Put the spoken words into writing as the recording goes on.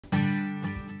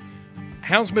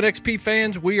Houndsman XP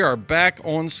fans, we are back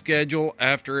on schedule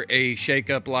after a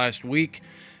shakeup last week.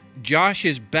 Josh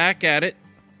is back at it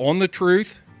on the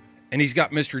truth, and he's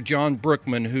got Mr. John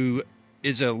Brookman, who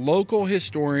is a local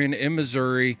historian in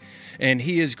Missouri, and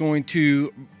he is going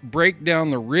to break down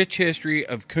the rich history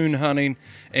of coon hunting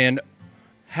and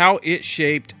how it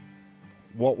shaped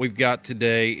what we've got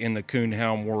today in the coon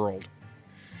hound world.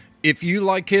 If you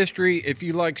like history, if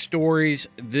you like stories,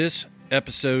 this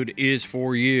episode is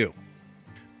for you.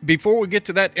 Before we get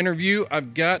to that interview,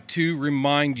 I've got to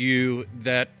remind you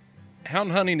that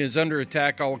hound hunting is under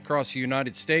attack all across the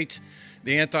United States.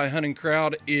 The anti-hunting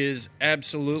crowd is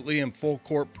absolutely in full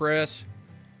court press,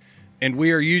 and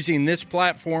we are using this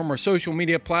platform, our social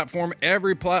media platform,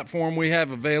 every platform we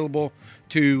have available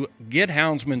to get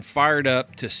houndsmen fired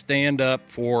up to stand up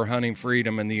for hunting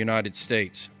freedom in the United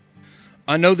States.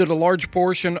 I know that a large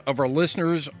portion of our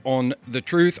listeners on The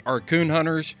Truth are coon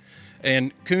hunters,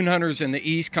 and coon hunters in the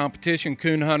East, competition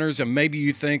coon hunters, and maybe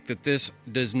you think that this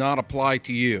does not apply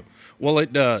to you. Well,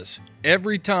 it does.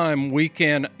 Every time we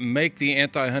can make the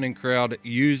anti-hunting crowd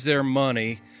use their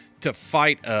money to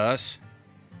fight us,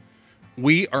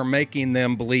 we are making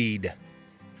them bleed.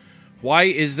 Why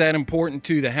is that important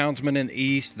to the houndsman in the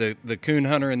East, the coon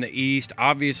hunter in the East?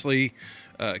 Obviously,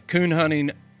 coon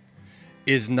hunting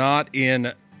is not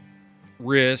in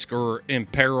risk or in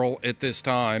peril at this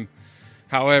time.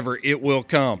 However, it will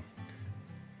come.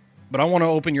 But I want to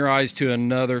open your eyes to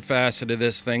another facet of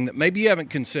this thing that maybe you haven't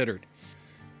considered.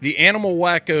 The animal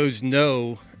wackos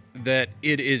know that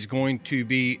it is going to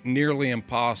be nearly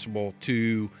impossible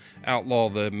to outlaw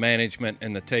the management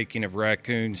and the taking of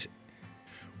raccoons.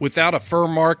 Without a fur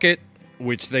market,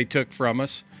 which they took from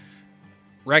us,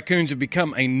 raccoons have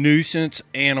become a nuisance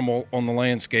animal on the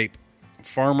landscape.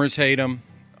 Farmers hate them,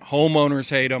 homeowners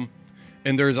hate them,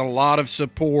 and there's a lot of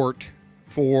support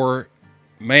for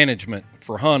management,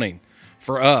 for hunting,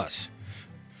 for us.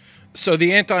 So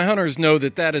the anti-hunters know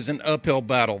that that is an uphill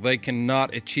battle. They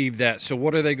cannot achieve that. So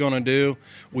what are they going to do?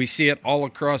 We see it all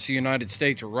across the United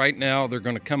States right now. They're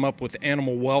going to come up with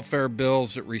animal welfare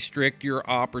bills that restrict your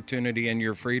opportunity and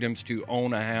your freedoms to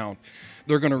own a hound.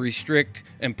 They're going to restrict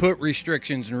and put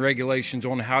restrictions and regulations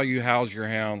on how you house your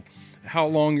hound, how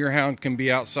long your hound can be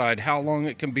outside, how long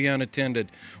it can be unattended,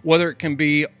 whether it can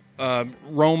be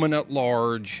roaming at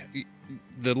large.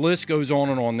 The list goes on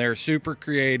and on. They're super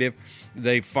creative.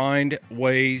 They find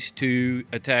ways to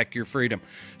attack your freedom.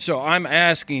 So I'm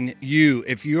asking you,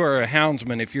 if you are a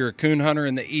houndsman, if you're a coon hunter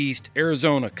in the East,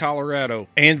 Arizona, Colorado,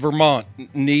 and Vermont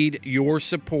need your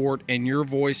support and your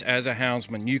voice as a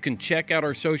houndsman. You can check out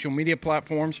our social media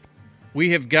platforms.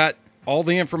 We have got all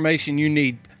the information you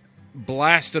need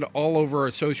blasted all over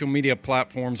our social media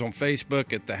platforms on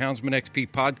Facebook at the Houndsman XP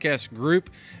Podcast group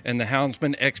and the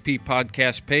Houndsman XP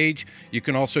Podcast page. You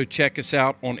can also check us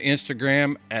out on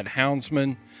Instagram at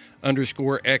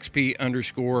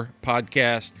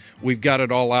Houndsman_XP_podcast. We've got it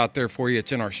all out there for you.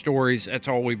 It's in our stories. That's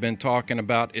all we've been talking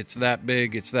about. It's that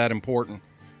big. It's that important.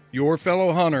 Your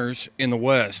fellow hunters in the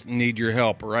West need your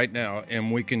help right now,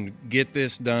 and we can get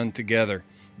this done together.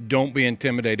 Don't be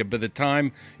intimidated. By the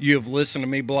time you have listened to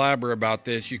me blabber about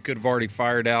this, you could have already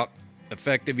fired out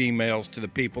effective emails to the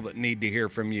people that need to hear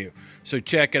from you. So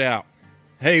check it out.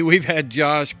 Hey, we've had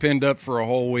Josh pinned up for a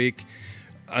whole week.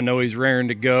 I know he's raring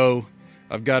to go.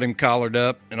 I've got him collared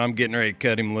up, and I'm getting ready to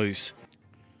cut him loose.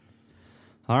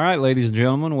 All right, ladies and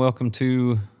gentlemen, welcome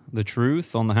to The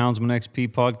Truth on the Houndsman XP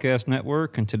Podcast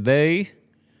Network. And today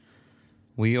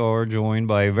we are joined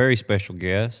by a very special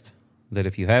guest that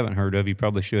if you haven't heard of, you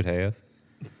probably should have.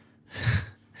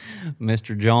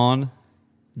 Mr. John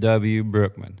W.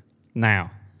 Brookman.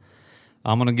 Now,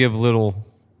 I'm going to give a little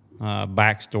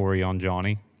backstory on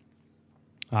Johnny.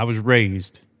 I was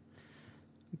raised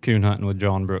coon hunting with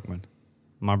John Brookman.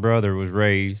 My brother was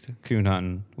raised coon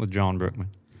hunting with John Brookman.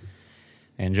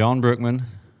 And John Brookman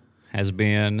has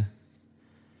been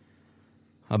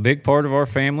a big part of our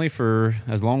family for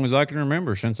as long as I can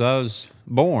remember, since I was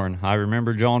born. I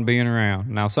remember John being around.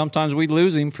 Now, sometimes we'd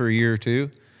lose him for a year or two.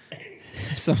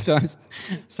 Sometimes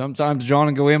John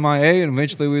would go MIA, and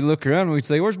eventually we'd look around and we'd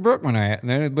say, "Where's Brookman at?"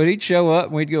 But he'd show up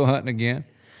and we'd go hunting again.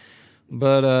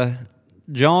 But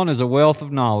John is a wealth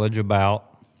of knowledge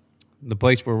about the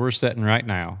place where we're sitting right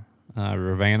now,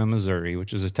 Ravanna, Missouri,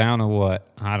 which is a town of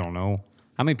what? I don't know.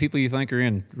 How many people you think are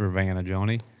in Ravanna,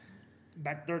 Johnny?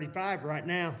 About 35 right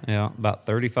now. Yeah, about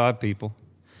 35 people.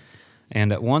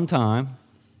 And at one time,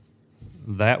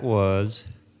 that was,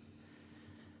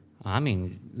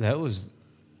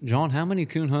 John, how many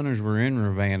coon hunters were in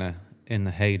Ravanna in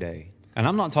the heyday? And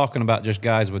I'm not talking about just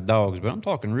guys with dogs, but I'm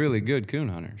talking really good coon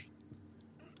hunters.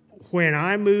 When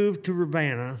I moved to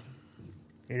Ravanna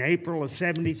in April of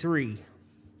 73,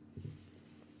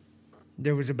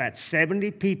 there was about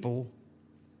 70 people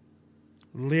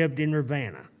lived in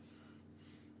Ravanna,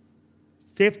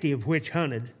 50 of which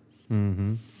hunted.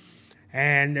 Mm-hmm.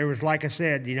 And there was, like I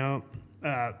said,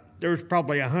 there was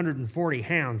probably 140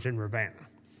 hounds in Ravanna.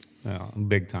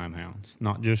 Big time hounds,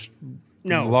 not just.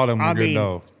 No, a lot of them were good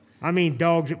dogs. I mean,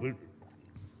 dogs that would.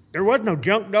 There was no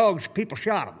junk dogs. People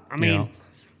shot them. I mean,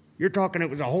 you're talking. It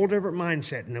was a whole different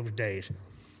mindset in those days.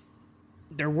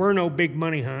 There were no big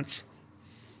money hunts.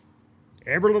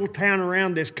 Every little town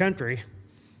around this country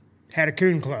had a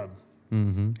coon club,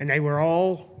 Mm-hmm. and they were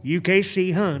all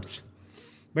UKC hunts,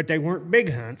 but they weren't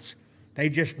big hunts. They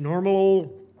just normal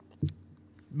old.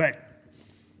 But,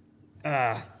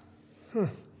 I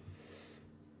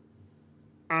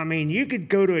mean, you could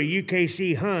go to a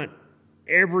UKC hunt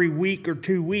every week or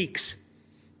 2 weeks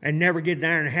and never get an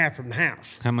hour and a half from the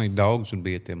house. How many dogs would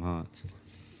be at them hunts?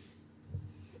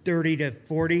 30 to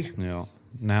 40. Yeah.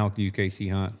 Now at the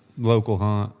UKC hunt, local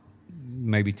hunt,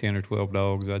 maybe 10 or 12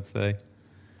 dogs, I'd say.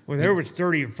 Well, there was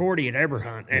 30 or 40 at every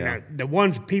hunt. And Yeah. the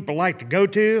ones people like to go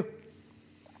to,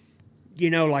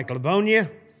 like Livonia,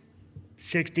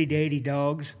 60 to 80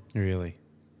 dogs. Really?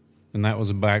 And that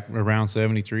was back around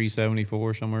 73,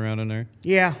 74, somewhere around in there?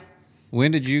 Yeah.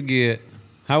 When did you get...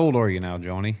 How old are you now,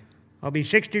 Johnny? I'll be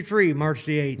 63 March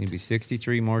the 8th. You'd be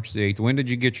 63 March the 8th. When did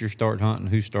you get your start hunting?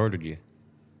 Who started you?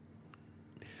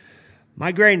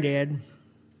 My granddad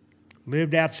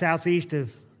lived out southeast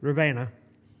of Ravanna,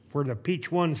 where the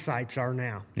Peach One sites are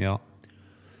now. Yeah.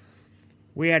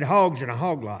 We had hogs in a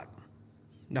hog lot.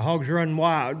 The hogs run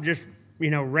wild, just,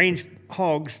 range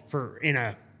hogs in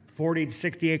a 40 to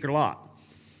 60 acre lot,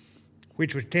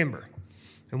 which was timber.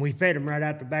 And we fed them right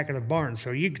out the back of the barn.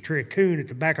 So you could tree a coon at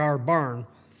the back of our barn.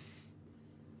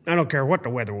 I don't care what the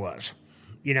weather was,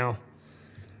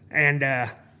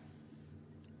 And,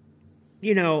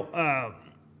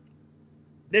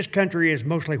 this country is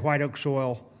mostly white oak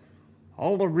soil.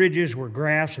 All the ridges were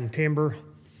grass and timber.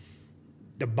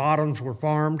 The bottoms were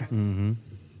farmed. Mm-hmm.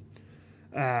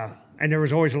 And there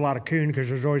was always a lot of coon because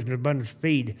there's always an abundance of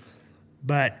feed.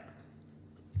 But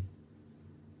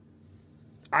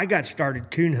I got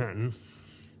started coon hunting.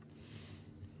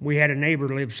 We had a neighbor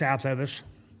live south of us.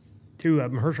 Two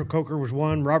of them. Herschel Coker was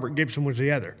one. Robert Gibson was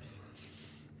the other.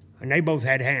 And they both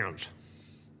had hounds.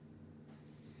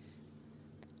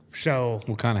 So...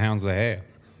 What kind of hounds they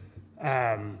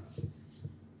have?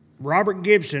 Robert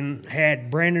Gibson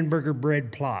had Brandenburger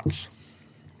bred plots.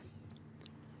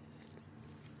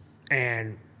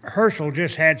 And Herschel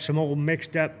just had some old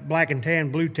mixed up black and tan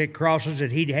blue tick crosses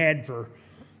that he'd had for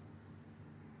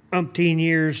umpteen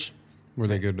years. Were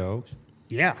they good dogs?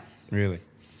 Yeah. Really?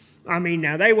 I mean,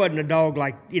 now they wasn't a dog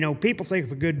like, people think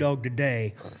of a good dog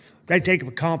today, they think of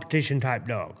a competition type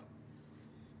dog.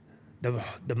 The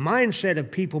mindset of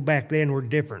people back then were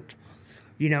different.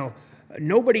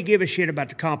 Nobody give a shit about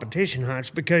the competition hunts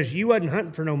because you wasn't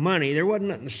hunting for no money. There wasn't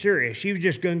nothing serious. You was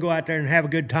just going to go out there and have a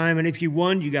good time, and if you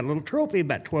won, you got a little trophy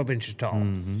about 12 inches tall.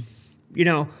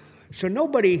 Mm-hmm. So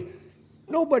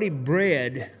nobody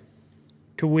bred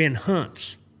to win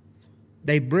hunts.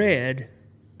 They bred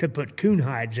to put coon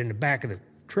hides in the back of the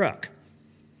truck.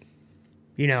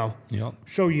 Yep.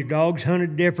 So your dogs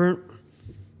hunted different.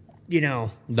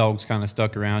 Dogs kind of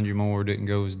stuck around you more, didn't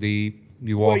go as deep.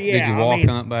 You walk? Well, yeah, did you walk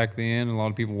hunt back then? A lot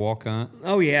of people walk hunt.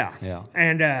 Oh, yeah. Yeah.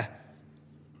 And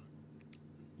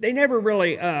they never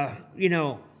really,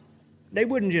 they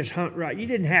wouldn't just hunt right. You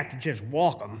didn't have to just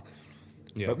walk them.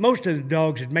 Yeah. But most of the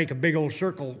dogs would make a big old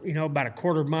circle, about a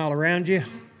quarter mile around you.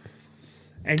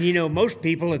 And, most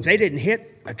people, if they didn't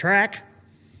hit a track,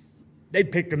 they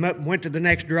picked them up and went to the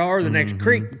next draw or the next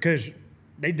creek because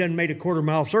they done made a quarter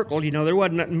mile circle. There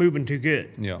wasn't nothing moving too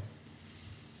good. Yeah.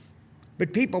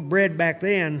 But people bred back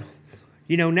then,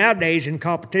 nowadays in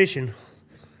competition,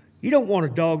 you don't want a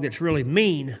dog that's really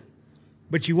mean,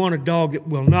 but you want a dog that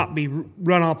will not be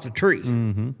run off the tree.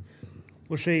 Mm-hmm.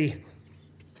 Well, see,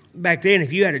 back then,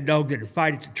 if you had a dog that would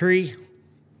fight at the tree,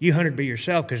 you hunted by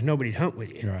yourself because nobody'd hunt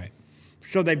with you. Right.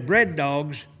 So they bred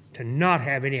dogs to not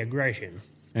have any aggression.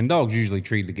 And dogs usually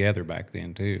treat together back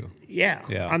then too. Yeah.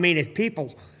 Yeah. I mean, if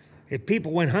people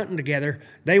went hunting together,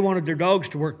 they wanted their dogs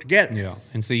to work together. Yeah.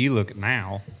 And see, you look at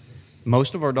now,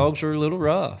 most of our dogs are a little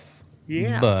rough.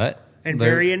 Yeah. But and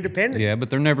very independent. Yeah, but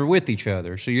they're never with each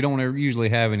other, so you don't usually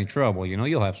have any trouble.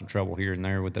 You'll have some trouble here and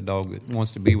there with a dog that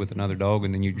wants to be with another dog,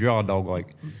 and then you draw a dog like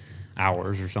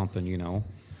ours or something, Now,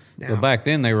 but back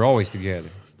then, they were always together.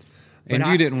 And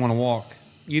But you didn't want to walk.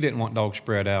 You didn't want dogs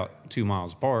spread out 2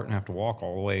 miles apart and have to walk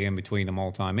all the way in between them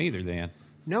all the time either then.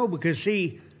 No, because,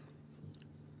 see,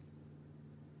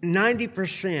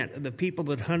 90% of the people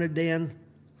that hunted then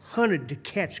hunted to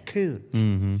catch coons.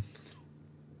 Mm-hmm.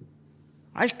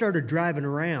 I started driving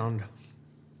around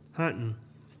hunting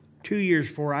 2 years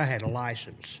before I had a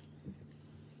license.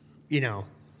 You know,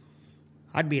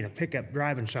 I'd be in a pickup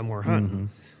driving somewhere hunting. Mm-hmm.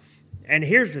 And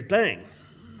here's the thing.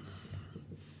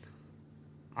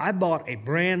 I bought a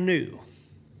brand new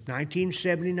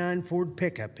 1979 Ford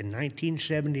pickup in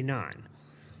 1979.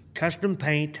 Custom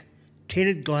paint,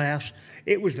 tinted glass.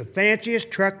 It was the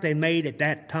fanciest truck they made at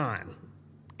that time.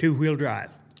 2-wheel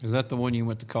drive. Is that the one you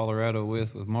went to Colorado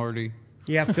with Marty?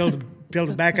 Yeah, filled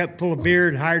it back up full of beer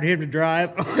and hired him to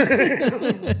drive.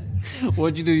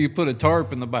 What'd you do? You put a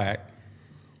tarp in the back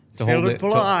to filled hold it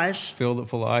full of ice. Filled it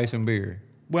full of ice and beer.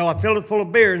 Well, I filled it full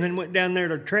of beer and then went down there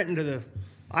to Trenton to the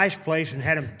ice place and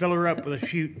had him fill her up with a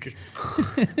chute,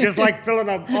 just like filling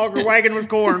a auger wagon with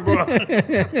corn.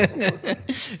 And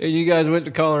you guys went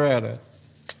to Colorado?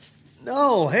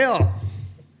 No, hell.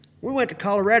 We went to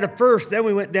Colorado first, then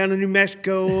we went down to New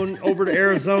Mexico and over to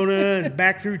Arizona and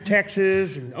back through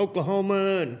Texas and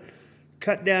Oklahoma and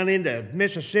cut down into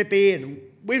Mississippi, and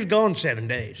we was gone 7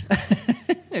 days.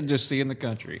 And just seeing the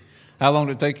country. How long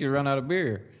did it take you to run out of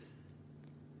beer?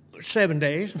 7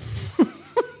 days.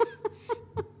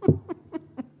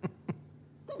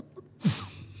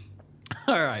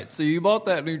 All right, so you bought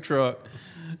that new truck.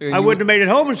 I wouldn't have made it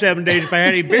home in 7 days if I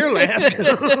had any beer left.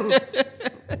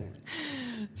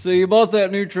 So you bought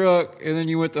that new truck, and then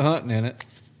you went to hunting in it.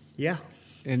 Yeah.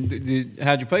 And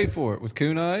how'd you pay for it? With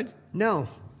coon hides? No.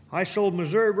 I sold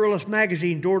Missouri Ruralist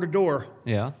magazine door to door.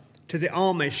 Yeah. To the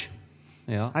Amish.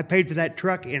 Yeah. I paid for that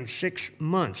truck in 6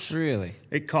 months. Really?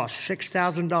 It cost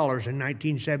 $6,000 in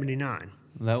 1979.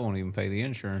 That won't even pay the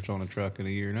insurance on a truck in a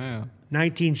year now.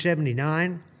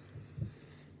 1979,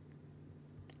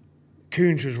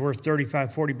 coons was worth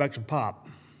 $35-$40 a pop.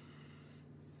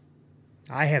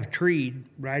 I have treed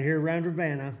right here around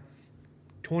Ravanna,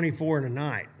 24 in a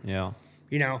night. Yeah.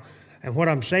 You know, and what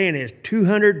I'm saying is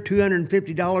 $200,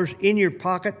 $250 in your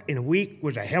pocket in a week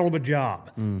was a hell of a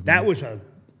job. Mm-hmm. That was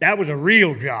a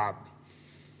real job.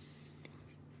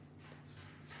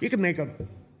 You could make a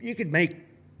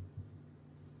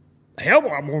hell of a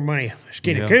lot more money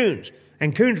skinning coons,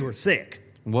 and coons were thick.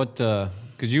 What?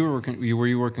 Because you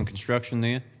were working construction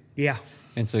then? Yeah.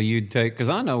 And so you'd take, because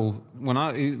I know when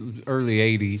early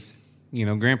 80s, you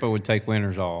know, Grandpa would take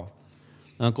winters off.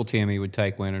 Uncle Timmy would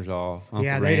take winters off. Uncle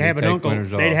they'd Randy have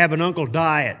an uncle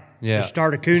diet to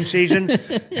start a coon season,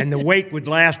 and the wake would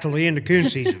last till the end of coon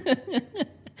season.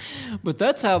 But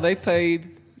that's how they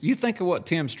paid. You think of what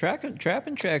Tim's trapping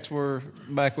checks were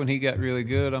back when he got really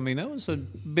good. I mean, that was a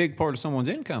big part of someone's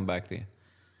income back then.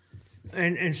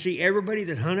 And see, everybody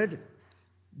that hunted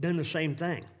done the same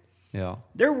thing. Yeah.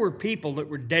 There were people that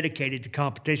were dedicated to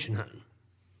competition hunting,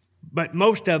 but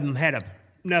most of them had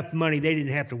enough money they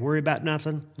didn't have to worry about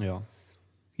nothing. Yeah.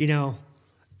 You know,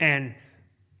 and,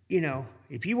 you know,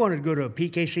 if you wanted to go to a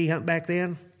PKC hunt back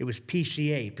then, it was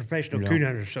PCA, Professional Coon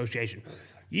Hunters Association.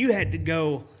 You had to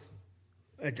go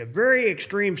at the very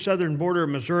extreme southern border of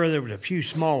Missouri. There was a few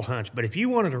small hunts, but if you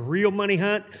wanted a real money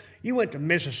hunt, you went to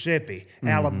Mississippi,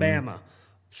 Alabama,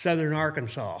 southern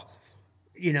Arkansas.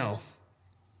 You know,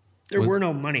 there were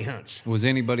no money hunts. Was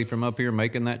anybody from up here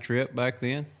making that trip back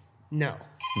then? No.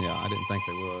 Yeah, I didn't think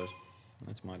there was.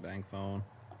 That's my dang phone.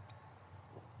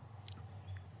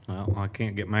 Well, I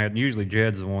can't get mad. Usually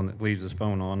Jed's the one that leaves his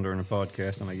phone on during the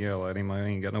podcast, and I yell at him. I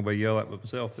ain't got nobody to yell at but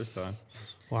myself this time.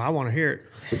 Well, I want to hear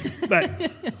it.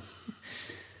 But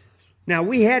now,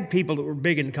 we had people that were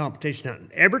big in competition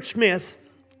hunting. Everett Smith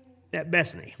at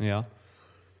Bethany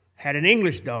had an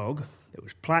English dog that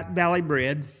was Platte Valley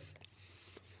bred.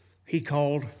 He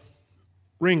called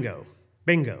Bingo.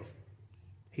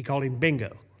 He called him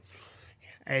Bingo.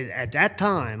 At that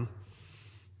time,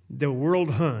 the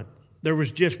world hunt, there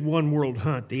was just one world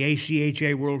hunt, the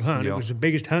ACHA World Hunt. It was the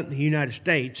biggest hunt in the United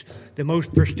States, the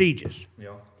most prestigious.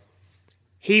 Yeah.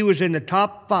 He was in the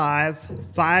top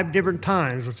five different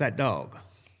times with that dog.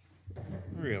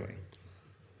 Really?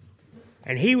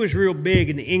 And he was real big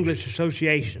in the English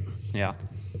Association. Yeah.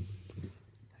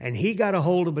 And he got a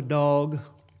hold of a dog.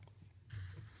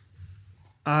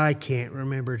 I can't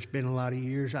remember. It's been a lot of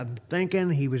years. I'm thinking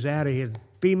he was out of his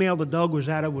female the dog was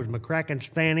out of was McCracken's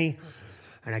Fanny.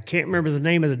 And I can't remember the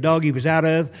name of the dog he was out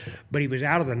of, but he was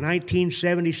out of the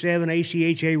 1977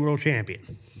 ACHA World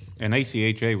Champion. And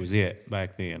ACHA was it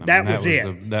back then. That was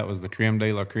it. That was the creme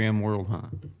de la creme world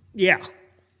hunt. Yeah.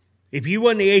 If you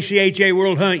won the ACHA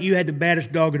World Hunt, you had the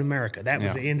baddest dog in America. That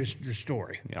was the end of the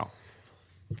story. Yeah.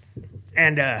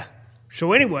 And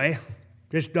so anyway,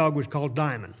 this dog was called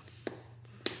Diamond.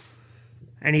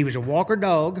 And he was a walker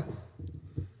dog,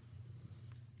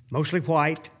 mostly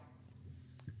white,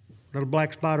 little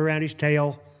black spot around his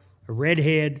tail, a red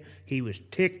head. He was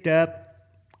ticked up,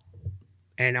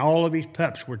 and all of his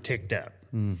pups were ticked up.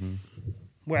 Mm-hmm.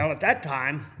 Well, at that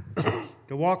time,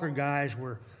 the Walker guys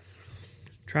were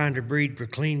trying to breed for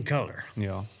clean color.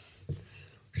 Yeah.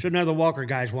 So none of the Walker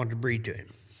guys wanted to breed to him.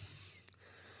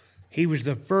 He was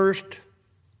the first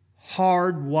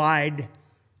hard, wide,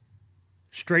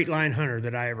 straight line hunter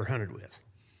that I ever hunted with.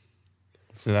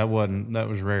 So that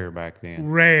was rare back then.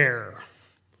 Rare.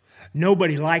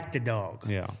 Nobody liked the dog.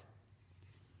 Yeah.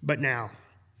 But now,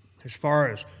 as far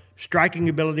as striking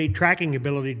ability, tracking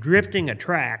ability, drifting a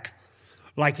track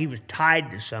like he was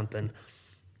tied to something,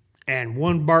 and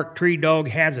one bark tree dog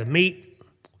has a meat,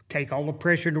 take all the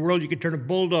pressure in the world, you could turn a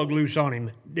bulldog loose on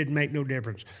him. Didn't make no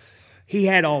difference. He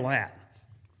had all that.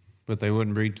 But they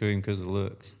wouldn't breed to him because of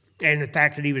looks. And the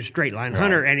fact that he was a straight line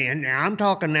hunter. And I'm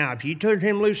talking now, if you turned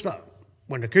him loose,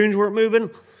 when the coons weren't moving,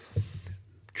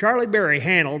 Charlie Berry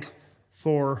handled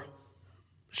for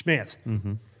Smith.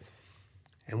 Mm-hmm.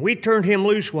 And we turned him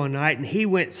loose one night, and he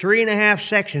went 3.5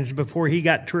 sections before he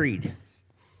got treed.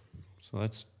 So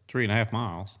that's 3.5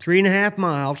 miles. 3.5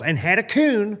 miles, and had a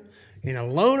coon in a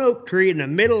lone oak tree in the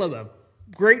middle of a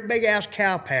great big-ass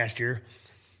cow pasture,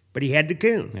 but he had the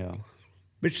coon. Yeah.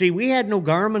 But see, we had no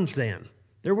Garmins then.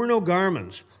 There were no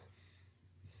Garmins.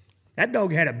 That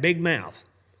dog had a big mouth.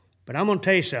 But I'm going to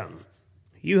tell you something.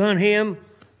 You hunt him,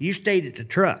 you stayed at the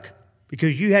truck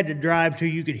because you had to drive till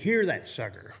you could hear that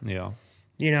sucker. Yeah.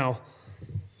 You know.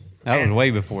 That was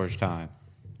way before his time.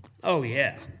 Oh,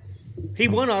 yeah. He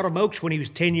won Autumn Oaks when he was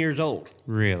 10 years old.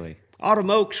 Really?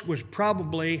 Autumn Oaks was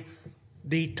probably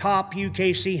the top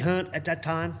UKC hunt at that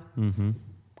time. Mm-hmm.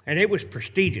 And it was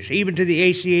prestigious, even to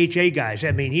the ACHA guys.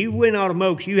 I mean, you win Autumn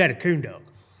Oaks, you had a coon dog.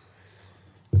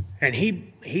 And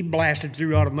he blasted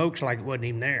through Autumn Oaks like it wasn't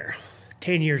even there.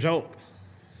 10 years old.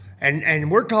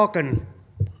 And we're talking,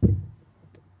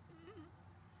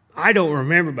 I don't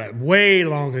remember, but way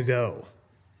long ago.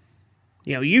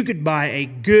 You know, you could buy a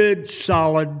good,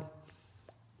 solid,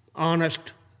 honest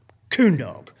coon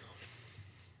dog.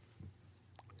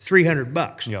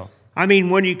 $300. Yeah. I mean,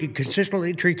 one you could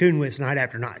consistently tree coon with night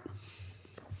after night.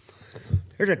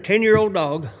 There's a 10-year-old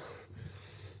dog,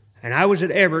 and I was at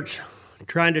Everett's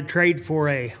trying to trade for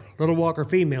a little Walker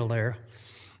female there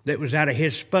that was out of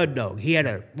his spud dog. He had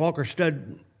a Walker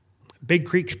stud, Big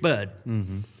Creek spud.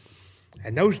 Mm-hmm.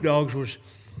 And those dogs was,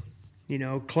 you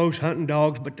know, close hunting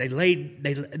dogs, but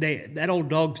that old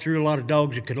dog threw a lot of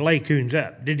dogs that could lay coons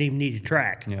up. Didn't even need to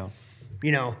track. Yeah.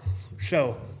 You know,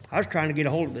 so I was trying to get a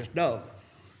hold of this dog.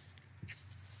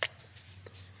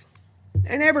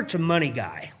 And Everett's a money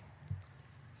guy.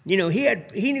 You know,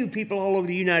 he knew people all over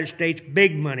the United States,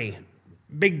 big money,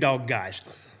 big dog guys.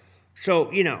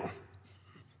 So, you know,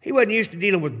 he wasn't used to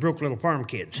dealing with broke little farm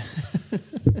kids.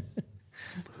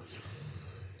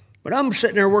 But I'm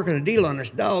sitting there working a deal on this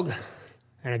dog,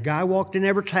 and a guy walked in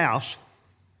Everett's house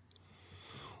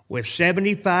with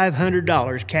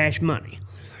 $7,500 cash money.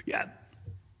 Yeah,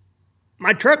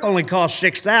 my truck only cost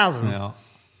 $6,000. Yeah.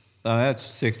 That's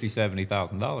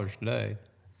 $60,000-$70,000 today.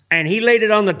 And he laid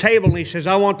it on the table, and he says,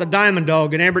 I want the diamond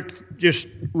dog. And Everett just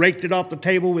raked it off the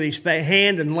table with his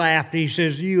hand and laughed. He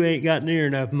says, you ain't got near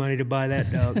enough money to buy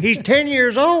that dog. He's 10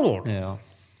 years old. Yeah.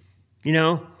 You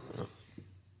know?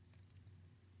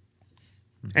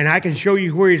 And I can show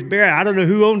you where he's buried. I don't know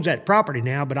who owns that property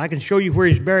now, but I can show you where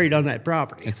he's buried on that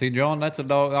property. And see, John, that's a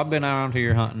dog. I've been around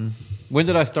here hunting. When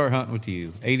did I start hunting with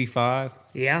you? 85?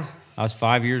 Yeah. I was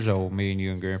 5 years old. Me and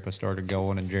you and Grandpa started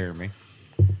going in Jeremy.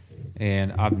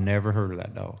 And I've never heard of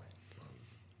that dog.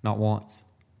 Not once.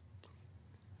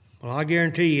 Well, I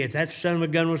guarantee you, if that son of a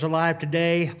gun was alive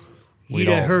today, you'd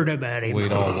have heard about him.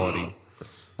 We'd all want him.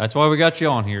 That's why we got you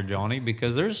on here, Johnny,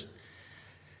 because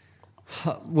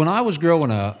when I was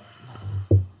growing up,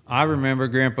 I remember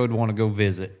Grandpa would want to go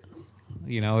visit.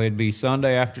 You know, it'd be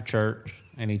Sunday after church,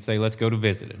 and he'd say, let's go to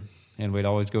visiting. And we'd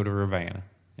always go to Ravanna.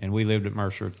 And we lived at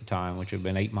Mercer at the time, which had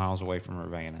been 8 miles away from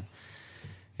Ravanna.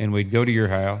 And we'd go to your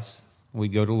house.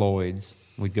 We'd go to Lloyd's.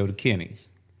 We'd go to Kenny's.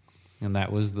 And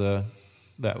that was the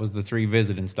 3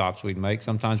 visiting stops we'd make.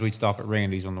 Sometimes we'd stop at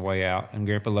Randy's on the way out, and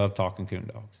Grandpa loved talking coon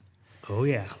dogs. Oh,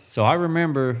 yeah. So I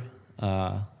remember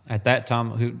at that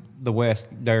time, the West,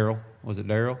 Daryl. Was it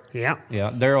Daryl? Yeah. Yeah,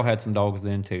 Daryl had some dogs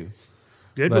then, too.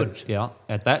 Good ones. Yeah,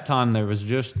 at that time, there was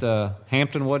just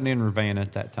Hampton wasn't in Ravanna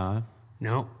at that time.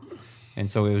 No. And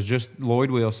so it was just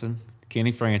Lloyd Wilson,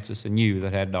 Kenny Francis, and you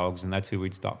that had dogs, and that's who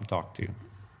we'd stop and talk to.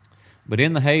 But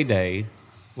in the heyday,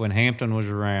 when Hampton was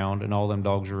around and all them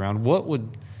dogs were around,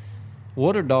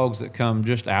 what are dogs that come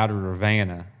just out of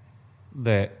Ravanna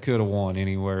that could have won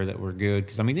anywhere that were good?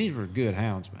 Because, I mean, these were good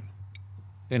houndsmen.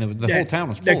 And the whole town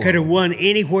was full that could have of them. won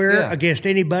anywhere Yeah. against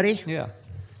anybody. Yeah.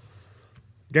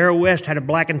 Darrell West had a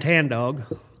black and tan dog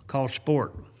called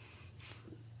Sport.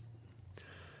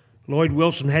 Lloyd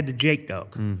Wilson had the Jake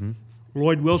dog. Mm-hmm.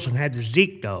 Lloyd Wilson had the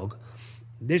Zeke dog.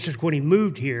 This is when he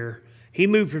moved here. He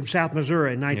moved from South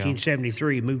Missouri in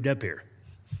 1973, moved up here.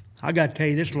 I got to tell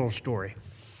you this little story.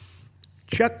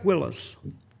 Chuck Willis,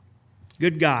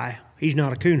 good guy. He's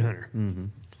not a coon hunter. Mm-hmm.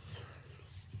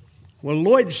 Well,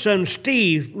 Lloyd's son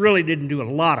Steve really didn't do a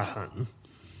lot of hunting,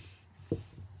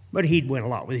 but he'd went a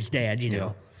lot with his dad, you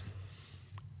know.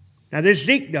 Now, this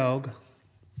Zeke dog,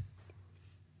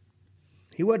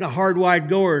 he wasn't a hard, wide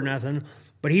goer or nothing,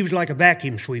 but he was like a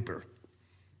vacuum sweeper.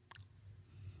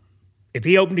 If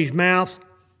he opened his mouth,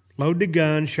 load the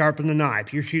gun, sharpen the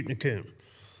knife, you're shooting a coon.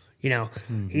 You know,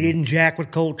 he didn't jack with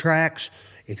cold tracks.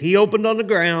 If he opened on the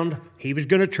ground, he was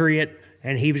going to tree it,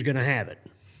 and he was going to have it.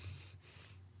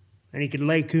 And he could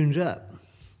lay coons up.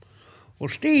 Well,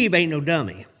 Steve ain't no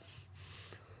dummy.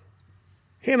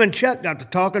 Him and Chuck got to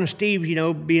talking. Steve, you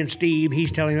know, being Steve,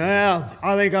 he's telling me, well,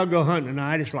 I think I'll go hunting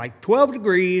tonight. It's like 12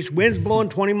 degrees, wind's blowing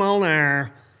 20 miles an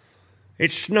hour.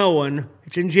 It's snowing.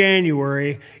 It's in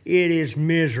January. It is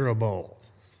miserable.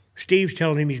 Steve's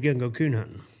telling him he's going to go coon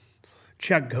hunting.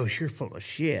 Chuck goes, you're full of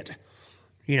shit.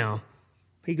 You know,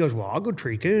 he goes, well, I'll go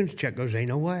tree coons. Chuck goes, ain't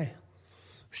no way.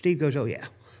 Steve goes, oh, yeah.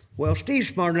 Well, Steve's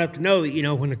smart enough to know that, you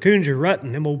know, when the coons are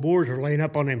rutting, them old boars are laying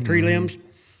up on them tree limbs.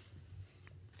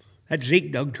 That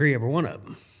Zeke dug tree every one of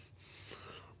them.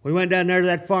 We went down there to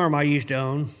that farm I used to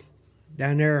own,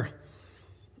 down there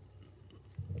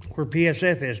where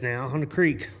PSF is now, on the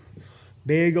creek.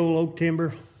 Big old oak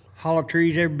timber, hollow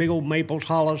trees, every big old maples,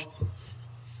 hollows.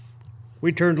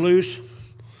 We turned loose.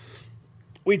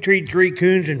 We treed 3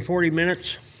 coons in 40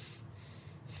 minutes.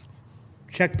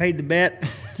 Chuck paid the bet.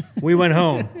 We went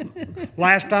home.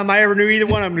 Last time I ever knew either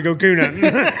one of them to go coon hunting.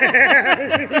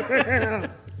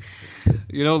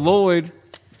 You know, Lloyd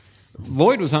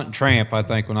was hunting Tramp, I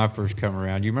think, when I first come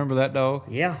around. You remember that dog?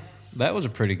 Yeah. That was a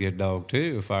pretty good dog,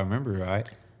 too, if I remember right.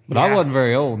 But Yeah. I wasn't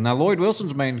very old. Now, Lloyd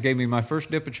Wilson's man gave me my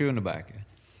first dip of chewing tobacco.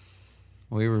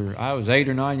 I was 8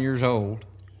 or 9 years old,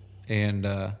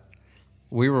 and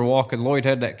we were walking. Lloyd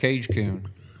had that cage coon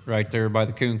right there by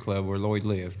the coon club where Lloyd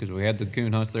lived, because we had the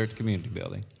coon hunts there at the community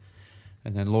building.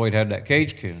 And then Lloyd had that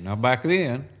cage coon. Now, back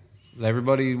then,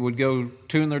 everybody would go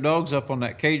tune their dogs up on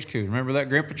that cage coon. Remember that?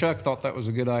 Grandpa Chuck thought that was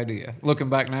a good idea. Looking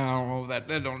back now, I don't know,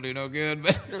 that don't do no good.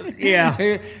 But Yeah.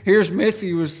 here's Missy,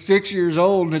 who was 6 years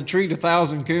old and had treated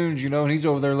 1,000 coons, you know, and he's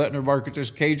over there letting her bark at this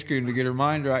cage coon to get her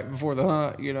mind right before the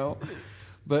hunt, you know.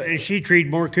 But And she treed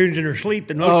more coons in her sleep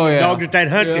than most dogs at that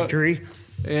hunt could tree.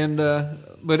 And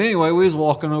but anyway, we was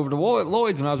walking over to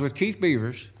Lloyd's, and I was with Keith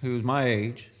Beavers, who was my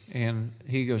age, and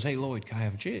he goes, "Hey, Lloyd, can I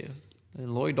have a chew?"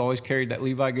 And Lloyd always carried that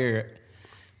Levi Garrett,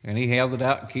 and he held it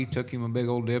out, and Keith took him a big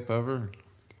old dip of her.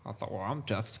 I thought, well, I'm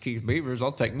tough as Keith Beavers.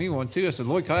 I'll take me one, too. I said,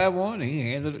 Lloyd, can I have one? And he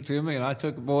handed it to me, and I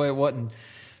took it. Boy, it wasn't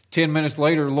 10 minutes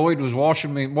later, Lloyd was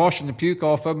washing the puke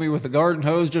off of me with a garden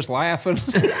hose, just laughing.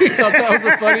 He thought that was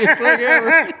the funniest thing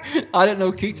ever. I didn't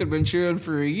know Keith had been chewing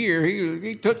for a year.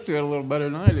 He took to it a little better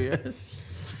than I did.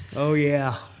 Oh,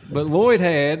 yeah. But Lloyd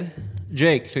had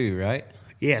Jake, too, right?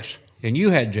 Yes. And you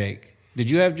had Jake. Did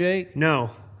you have Jake?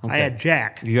 No. Okay. I had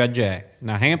Jack. You had Jack.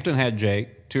 Now, Hampton had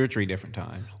Jake 2 or 3 different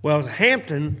times. Well,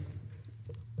 Hampton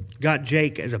got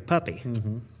Jake as a puppy.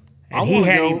 Mm-hmm.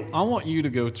 I want you to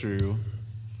go through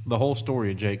the whole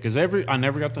story of Jake, because I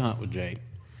never got to hunt with Jake.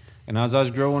 And as I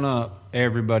was growing up,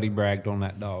 everybody bragged on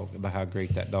that dog, about how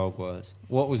great that dog was.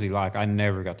 What was he like? I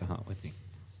never got to hunt with him.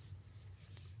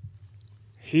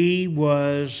 He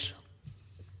was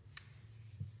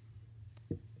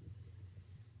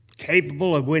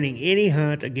capable of winning any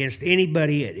hunt against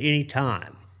anybody at any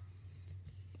time,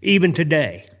 even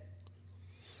today.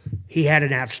 He had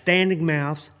an outstanding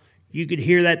mouth. You could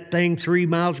hear that thing 3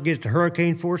 miles against a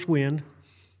hurricane force wind.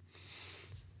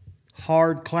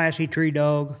 Hard, classy tree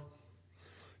dog.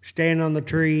 Stand on the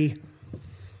tree.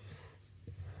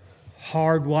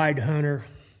 Hard, wide hunter.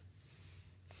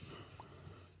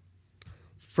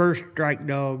 First strike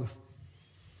dog.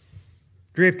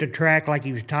 Drift a track like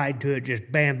he was tied to it,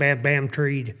 just bam, bam, bam,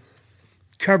 treed.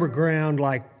 Cover ground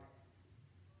like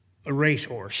a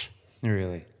racehorse.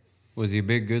 Really? Was he a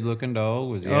big, good-looking dog?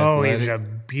 Was he athletic? athletic? He was a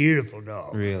beautiful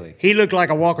dog. Really? He looked like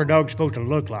a Walker dog's supposed to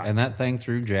look like. And that thing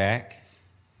threw Jack?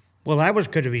 Well, that was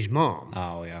because of his mom.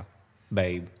 Oh, yeah.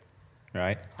 Babe.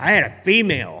 Right? I had a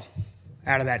female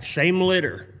out of that same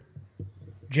litter,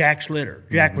 Jack's litter.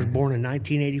 Jack was born in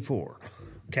 1984.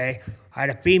 Okay? I had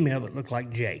a female that looked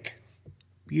like Jake.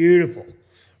 Beautiful.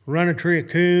 Run a tree of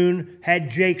coon, had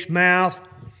Jake's mouth.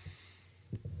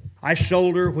 I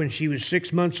sold her when she was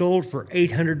 6 months old for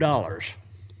 $800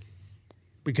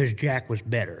 because Jack was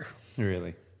better.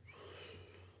 Really?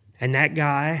 And that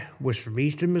guy was from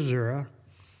eastern Missouri.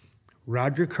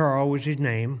 Roger Carl was his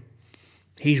name.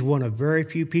 He's one of very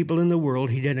few people in the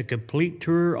world. He done a complete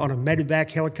tour on a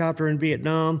medevac helicopter in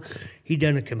Vietnam. He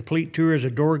done a complete tour as a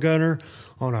door gunner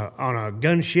on a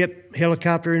gunship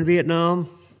helicopter in Vietnam.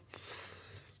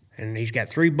 And he's got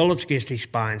 3 bullets against his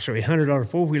spine, so he hunted on a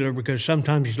four-wheeler because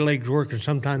sometimes his legs work and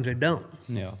sometimes they don't.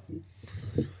 Yeah.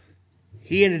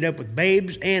 He ended up with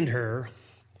Babes and her.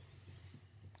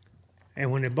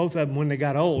 And when both of them, when they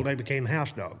got old, they became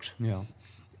house dogs. Yeah.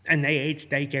 And they ate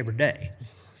steak every day.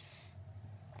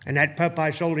 And that pup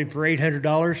I sold him for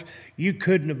 $800, you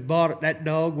couldn't have bought that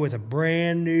dog with a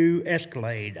brand new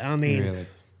Escalade. I mean, Really?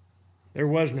 There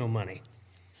was no money.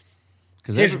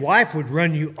 Because His wife would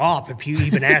run you off if you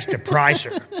even asked to price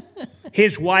her.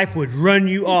 His wife would run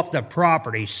you off the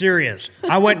property. Serious.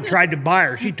 I went and tried to buy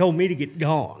her. She told me to get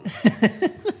gone.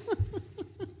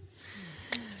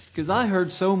 Because I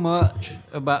heard so much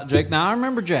about Jake. Now, I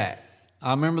remember Jack.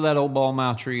 I remember that old ball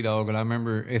mouth tree dog, and I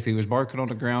remember if he was barking on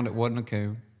the ground, it wasn't a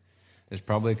coon. It's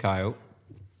probably a coyote.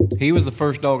 He was the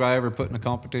first dog I ever put in a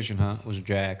competition hunt, was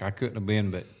Jack. I couldn't have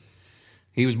been, but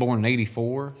he was born in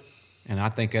 84, and I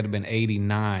think that'd have been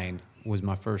 89 was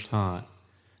my first hunt.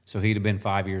 So he'd have been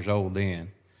 5 years old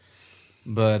then.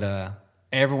 But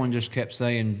everyone just kept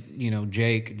saying,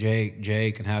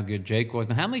 Jake, and how good Jake was.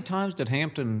 Now, how many times did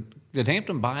Hampton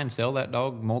buy and sell that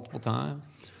dog multiple times?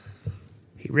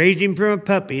 He raised him from a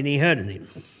puppy and he hunted him.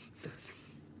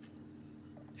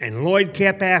 And Lloyd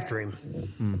kept after him.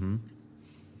 Mm-hmm.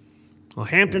 Well,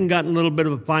 Hampton got in a little bit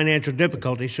of a financial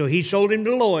difficulty, so he sold him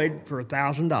to Lloyd for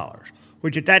 $1,000,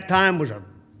 which at that time was a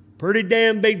pretty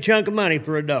damn big chunk of money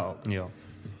for a dog. Yeah.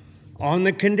 On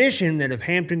the condition that if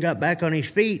Hampton got back on his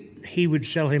feet, he would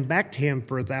sell him back to him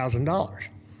for $1,000.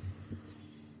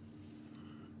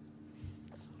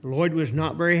 Lloyd was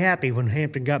not very happy when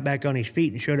Hampton got back on his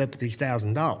feet and showed up with his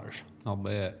 $1,000. I'll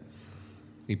bet.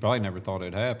 He probably never thought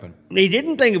it'd happen. He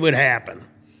didn't think it would happen.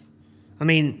 I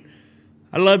mean,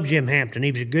 I love Jim Hampton.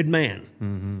 He was a good man.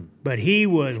 Mm-hmm. But he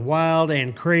was wild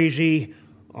and crazy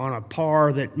on a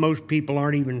par that most people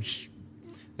aren't even...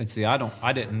 And see, I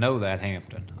didn't know that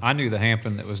Hampton. I knew the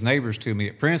Hampton that was neighbors to me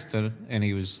at Princeton, and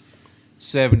he was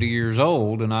 70 years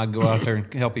old, and I'd go out there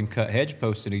and help him cut hedge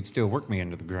posts, and he'd still work me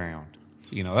into the ground.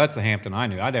 That's the Hampton I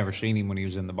knew. I'd never seen him when he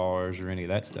was in the bars or any of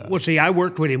that stuff. Well, see, I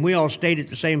worked with him. We all stayed at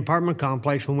the same apartment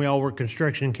complex when we all worked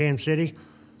construction in Kansas City.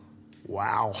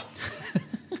 Wow.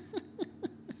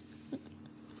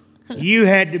 You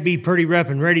had to be pretty rough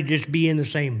and ready just to be in the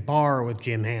same bar with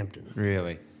Jim Hampton.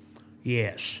 Really?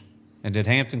 Yes. And did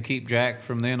Hampton keep Jack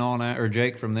from then on out, or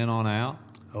Jake from then on out?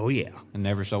 Oh, yeah. And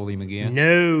never sold him again?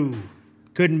 No.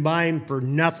 Couldn't buy him for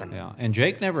nothing. Yeah. And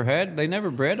Jake they never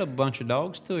bred a bunch of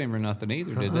dogs to him or nothing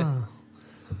either, did they?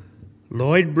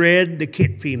 Lloyd bred the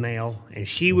kit female, and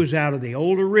she was out of the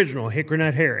old original Hickory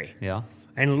Nut Harry. Yeah.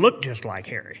 And looked just like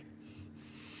Harry.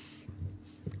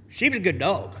 She was a good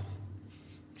dog.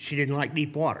 She didn't like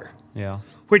deep water. Yeah.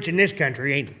 Which in this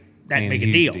country ain't that big a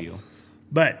deal.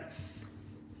 But,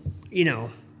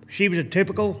 she was a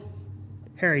typical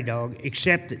Harry dog,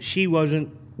 except that she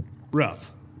wasn't rough.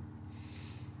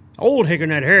 Old Hickory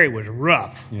Nut Harry was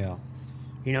rough. Yeah.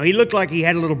 He looked like he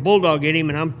had a little bulldog in him,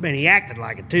 and he acted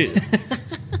like it too.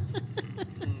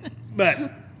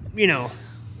 But,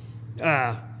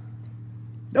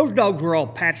 those dogs were all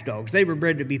patch dogs. They were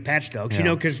bred to be patch dogs,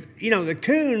 Yeah. because, the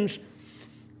coons,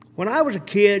 when I was a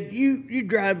kid, you'd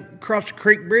drive across the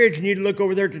creek bridge and you'd look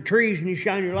over there at the trees and you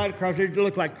shine your light across there, it'd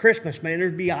look like Christmas, man.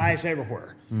 There'd be eyes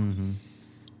everywhere. Mm-hmm.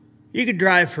 You could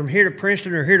drive from here to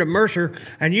Princeton or here to Mercer,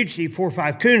 and you'd see 4 or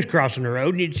 5 coons crossing the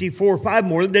road, and you'd see 4 or 5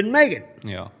 more that didn't make it.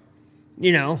 Yeah.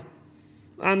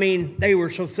 I mean, they were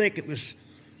so thick it was,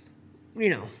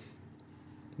 When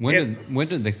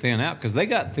did they thin out? Because they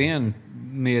got thin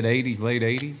mid-'80s, late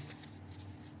 80s.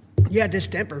 Yeah,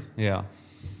 distemper. Yeah.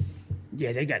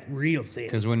 Yeah, they got real thin.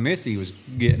 Because when Missy was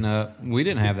getting up, we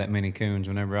didn't have that many coons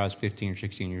whenever I was 15 or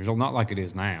 16 years old. Not like it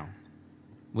is now.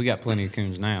 We got plenty of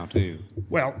coons now, too.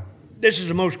 Well, this is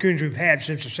the most coons we've had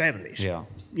since the 70s. Yeah.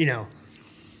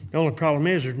 The only problem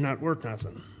is there's not worth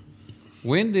nothing.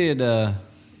 When did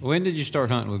you start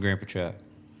hunting with Grandpa Chuck?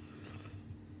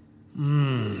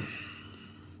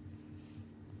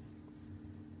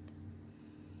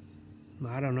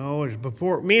 I don't know. It was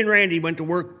before me and Randy went to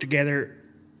work together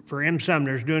for M.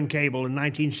 Sumner's doing cable in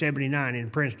 1979 in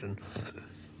Princeton.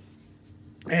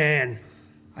 And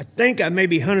I think I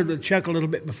maybe hunted with Chuck a little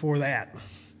bit before that.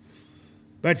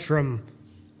 But from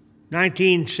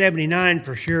 1979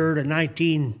 for sure to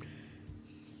 19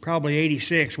 probably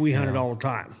 86, we hunted all the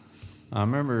time. I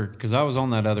remember because I was on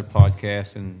that other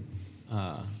podcast, and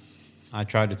I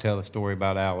tried to tell a story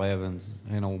about Al Evans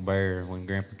and old Bear when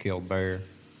Grandpa killed Bear.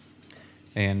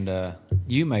 And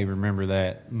you may remember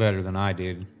that better than I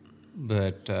did.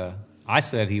 But I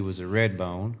said he was a red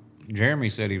bone. Jeremy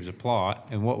said he was a plot.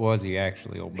 And what was he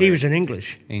actually, old Bear? He was an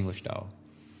English dog.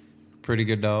 Pretty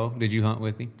good dog. Did you hunt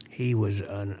with him? He was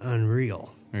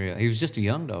unreal. Really? He was just a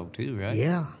young dog too, right?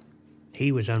 Yeah.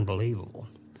 He was unbelievable.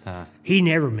 He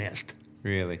never missed.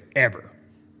 Really? Ever.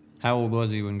 How old was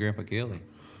he when Grandpa killed him?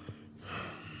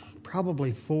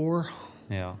 Probably 4.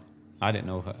 Yeah. I didn't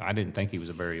know. I didn't think he was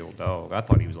a very old dog. I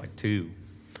thought he was like 2.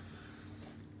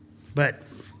 But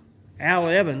Al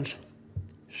Evans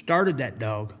started that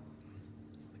dog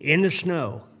in the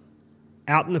snow,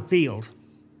 out in the field,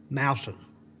 mousing.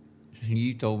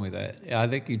 You told me that. Yeah, I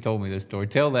think you told me this story.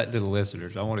 Tell that to the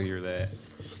listeners. I want to hear that.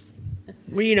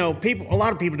 Well, you know, a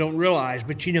lot of people don't realize,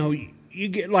 but you know, you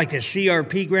get like a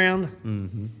CRP ground.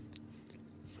 Mm-hmm.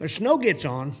 The snow gets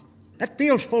on, that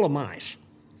field's full of mice.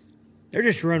 They're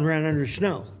just running around under the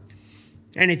snow.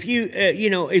 And if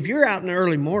if you're out in the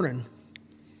early morning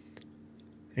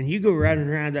and you go riding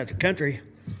around out the country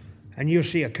and you'll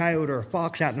see a coyote or a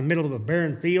fox out in the middle of a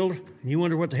barren field and you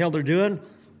wonder what the hell they're doing,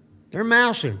 they're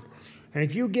mousing. And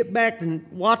if you get back and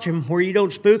watch them where you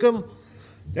don't spook them,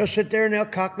 they'll sit there and they'll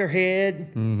cock their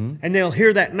head and they'll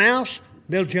hear that mouse.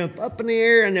 They'll jump up in the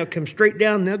air and they'll come straight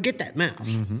down and they'll get that mouse.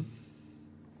 Mm-hmm.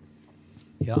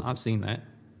 Yeah, I've seen that.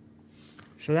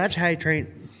 So that's how he trained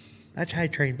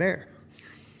Bear.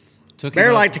 Took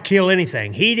Bear liked to kill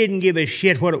anything. He didn't give a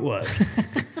shit what it was.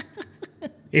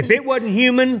 If it wasn't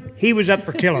human, he was up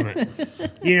for killing it.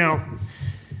 You know,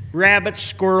 rabbits,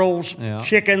 squirrels,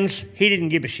 chickens, he didn't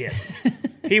give a shit.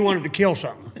 He wanted to kill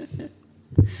something.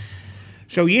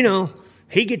 So, you know,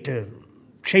 he'd get to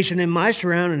chasing them mice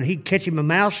around and he'd catch him a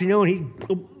mouse, you know, and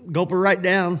he'd gulp her right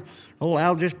down. Old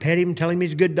Al just pet him and tell him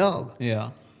he's a good dog.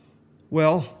 Yeah.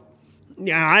 Well,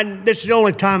 yeah, this is the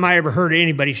only time I ever heard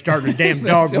anybody starting a damn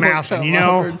dog mousing, you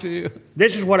know?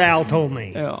 This is what Al told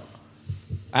me. Yeah.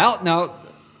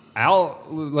 Al,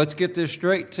 let's get this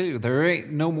straight, too. There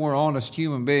ain't no more honest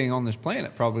human being on this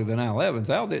planet probably than Al Evans.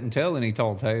 Al didn't tell any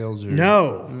tall tales.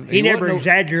 No. He never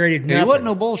exaggerated nothing. He wasn't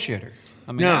no bullshitter.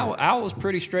 I mean, no. Al was a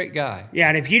pretty straight guy. Yeah,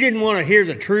 and if you didn't want to hear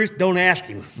the truth, don't ask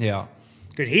him. Yeah.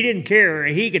 Because he didn't care.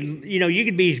 He could, you know, you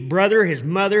could be his brother, his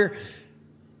mother.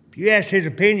 If you asked his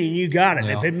opinion, you got it.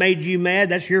 Yeah. If it made you mad,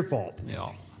 that's your fault.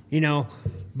 Yeah. You know,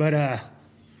 but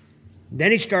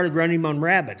then he started running him on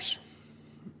rabbits.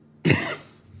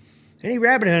 And he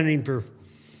rabbit hunted him for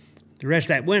the rest of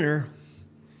that winter.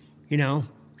 You know,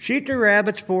 shoot the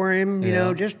rabbits for him, you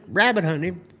know, just rabbit hunt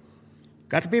him.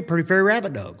 Got to be a pretty fair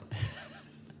rabbit dog.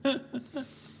 And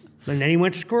then he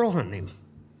went to squirrel hunting him.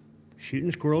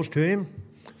 Shooting squirrels to him.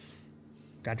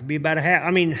 Got to be about a half. I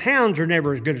mean, hounds are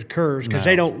never as good as curs because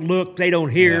they don't look, they don't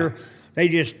hear, they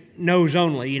just nose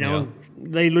only, you know. Yeah.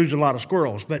 They lose a lot of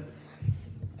squirrels. But,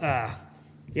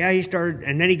 he started,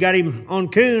 and then he got him on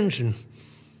coons.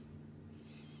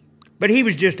 But he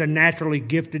was just a naturally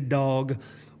gifted dog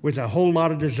with a whole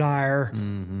lot of desire.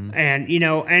 Mm-hmm. And, you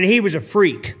know, and he was a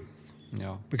freak.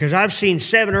 Yeah. Because I've seen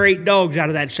 7 or 8 dogs out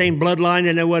of that same bloodline,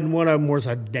 and there wasn't one of them worth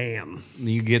a damn.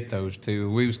 You get those,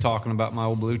 too. We was talking about my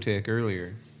old blue tick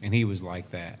earlier, and he was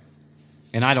like that.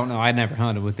 And I don't know, I never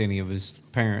hunted with any of his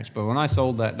parents, but when I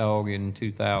sold that dog in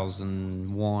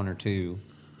 2001 or 2,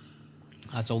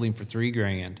 I sold him for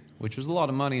 $3,000, which was a lot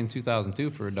of money in 2002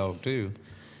 for a dog, too.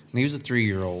 And he was a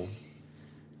 3-year-old.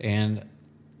 And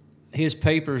his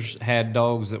papers had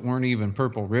dogs that weren't even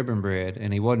purple ribbon bred,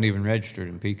 and he wasn't even registered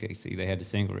in PKC. They had a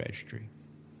single registry.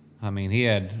 I mean, he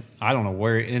had, I don't know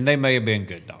where, and they may have been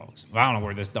good dogs. I don't know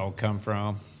where this dog come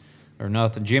from or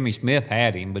nothing. Jimmy Smith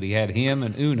had him, but he had him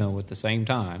and Uno at the same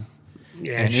time.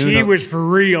 Yeah, and she was for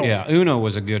real. Yeah, Uno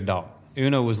was a good dog.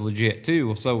 Uno was legit, too.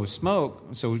 Well, so was Smoke.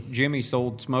 So Jimmy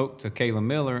sold Smoke to Kalen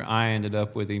Miller. I ended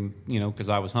up with him, you know, because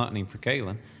I was hunting him for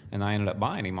Kalen, and I ended up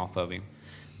buying him off of him.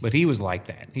 But he was like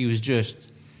that. He was just,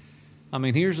 I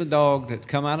mean, here's a dog that's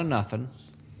come out of nothing,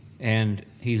 and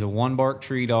he's a one-bark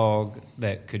tree dog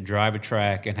that could drive a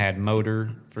track and had motor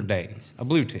for days. A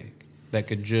blue tick that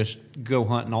could just go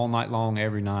hunting all night long,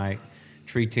 every night,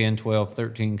 tree 10, 12,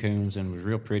 13 coons, and was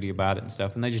real pretty about it and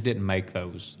stuff. And they just didn't make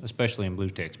those, especially in blue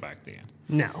ticks back then.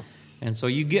 No. And so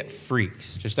you get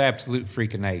freaks, just absolute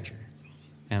freak of nature.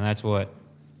 And that's what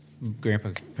Grandpa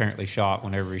apparently shot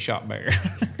whenever he shot bear.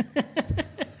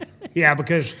 Yeah,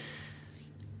 because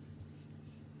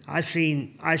I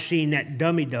seen that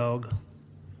dummy dog,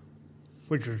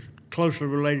 which was closely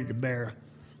related to Bear,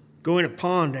 go in a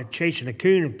pond chasing a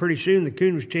coon, and pretty soon the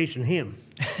coon was chasing him.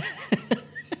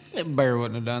 That bear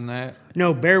wouldn't have done that.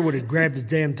 No, bear would have grabbed the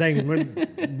damn thing,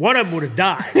 and one of them would have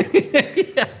died.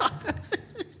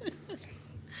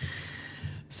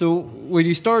 So when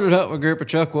you started hunting with Grandpa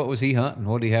Chuck, what was he hunting?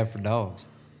 What did he have for dogs?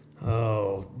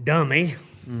 Oh, Dummy.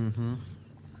 Mm-hmm.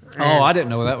 Oh, I didn't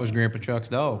know that was Grandpa Chuck's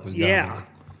dog. Was Dummy.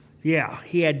 Yeah,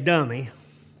 he had Dummy,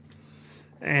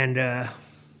 and I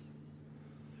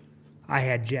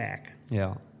had Jack.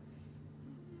 Yeah.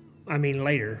 I mean,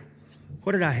 later.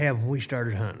 What did I have when we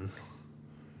started hunting?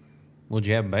 Well, did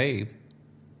you have Babe?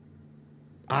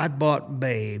 I bought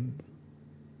Babe.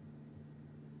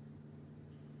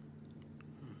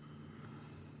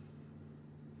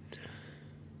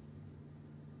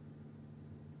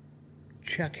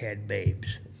 Chuck had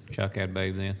babes. Chuck had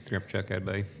Babe then. Grandpa Chuck had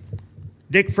Babe.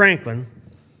 Dick Franklin.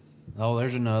 Oh,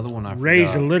 there's another one I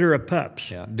raised forgot. a litter of pups.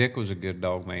 Yeah, Dick was a good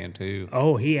dog man, too.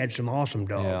 Oh, he had some awesome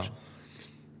dogs. Yeah.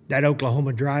 That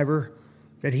Oklahoma driver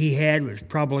that he had was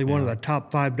probably one of the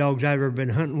top 5 dogs I've ever been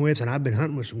hunting with, and I've been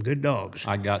hunting with some good dogs.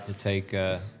 I got to take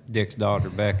Dick's daughter,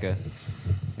 Becca,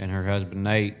 and her husband,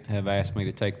 Nate, have asked me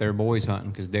to take their boys hunting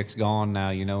because Dick's gone now,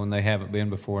 and they haven't been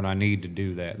before, and I need to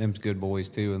do that. Them's good boys,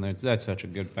 too, and that's such a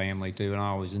good family, too, and I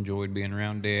always enjoyed being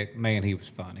around Dick. Man, he was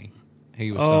funny.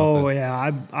 He was something.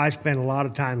 Yeah. I spent a lot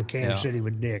of time in Kansas City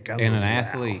with Dick. And an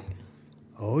athlete.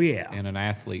 Oh, yeah. And an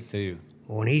athlete, too.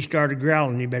 When he started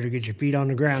growling, you better get your feet on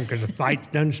the ground because the fight's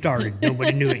done started.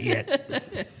 Nobody knew it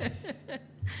yet.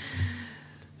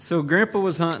 So Grandpa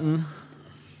was hunting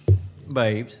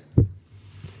babes.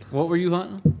 What were you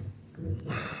hunting?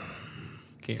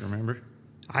 Can't remember.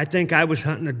 I think I was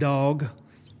hunting a dog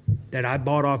that I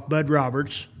bought off Bud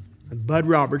Roberts. And Bud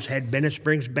Roberts had Bennett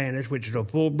Springs Bandits, which is a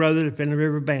full brother to Finley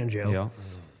River Banjo. Yeah.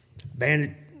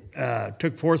 Bandit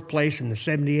took 4th place in the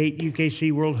 78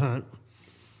 UKC World Hunt.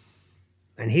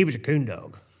 And he was a coon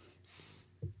dog.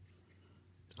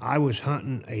 I was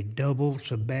hunting a double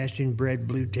Sebastian bred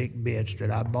blue tick bitch that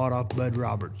I bought off Bud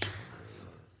Roberts.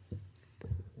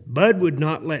 Bud would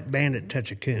not let Bandit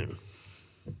touch a coon.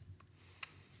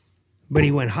 But he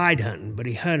went hide hunting, but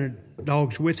he hunted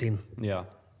dogs with him. Yeah.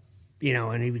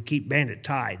 And he would keep Bandit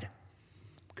tied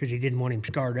because he didn't want him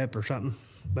scarred up or something.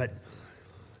 But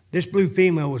this blue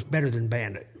female was better than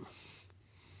Bandit.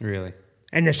 Really?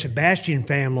 And the Sebastian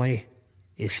family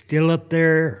is still up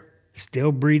there,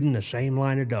 still breeding the same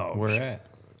line of dogs. Where at?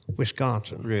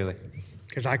 Wisconsin. Really?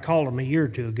 Because I called them a year or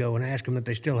two ago and asked them if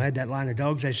they still had that line of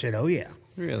dogs. They said, oh, yeah.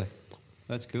 Really?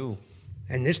 That's cool.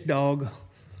 And this dog,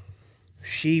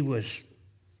 she was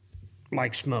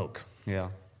like smoke. Yeah.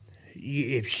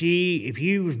 If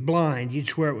you was blind, you'd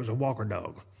swear it was a walker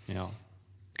dog. Yeah.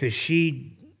 Because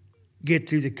she'd get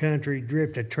through the country,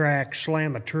 drift a track,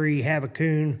 slam a tree, have a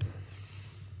coon.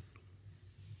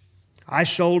 I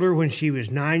sold her when she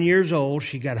was 9 years old.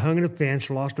 She got hung in a fence,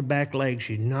 lost a back leg.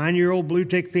 She's a 9-year-old blue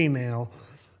tick female,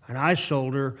 and I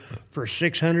sold her for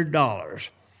 $600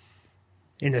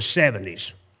 in the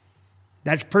 70s.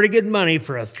 That's pretty good money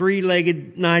for a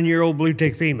 3-legged 9-year-old blue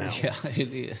tick female. Yeah,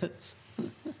 it is.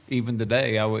 Even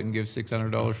today, I wouldn't give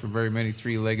 $600 for very many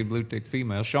 3-legged blue tick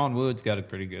females. Sean Wood's got a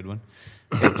pretty good one.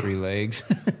 Got 3 legs.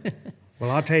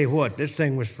 Well, I'll tell you what, this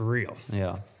thing was for real.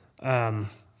 Yeah.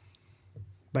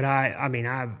 But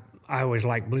I always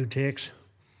liked blue ticks.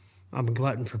 I'm a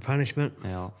glutton for punishment.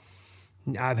 Yeah.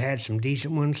 I've had some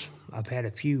decent ones. I've had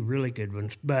a few really good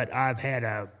ones, but I've had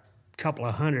a couple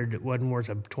of hundred that wasn't worth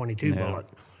a 22 bullet.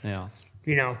 Yeah.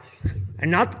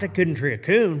 And not that they couldn't tree a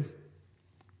coon,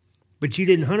 but you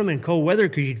didn't hunt them in cold weather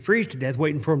because you'd freeze to death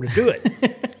waiting for them to do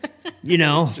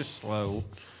it. Just slow.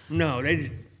 No, they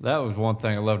just... That was one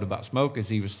thing I loved about Smoke is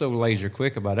he was so laser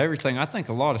quick about everything. I think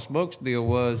a lot of Smoke's deal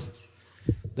was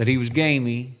that he was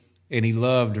gamey and he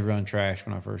loved to run trash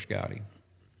when I first got him.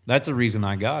 That's the reason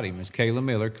I got him. Is Kayla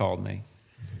Miller called me,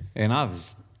 and I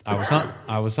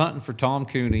was hunting for Tom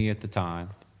Cooney at the time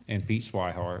and Pete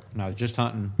Swihart, and I was just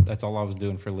hunting. That's all I was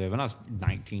doing for a living. I was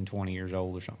 19, 20 years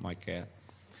old or something like that.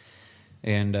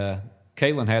 And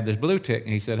Kalen had this blue tick,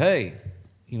 and he said, "Hey,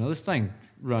 this thing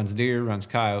runs deer, runs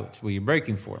coyotes. Will you break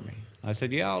him for me?" I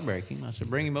said, "Yeah, I'll break him." I said,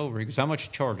 "Bring him over." He goes, "How much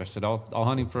you charge?" I said, I'll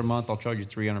hunt him for a month. I'll charge you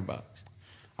 $300.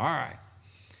 All right.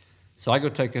 So I go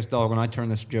take this dog, and I turn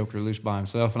this joker loose by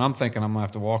himself, and I'm thinking I'm going to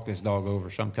have to walk this dog over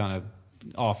some kind of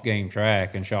off-game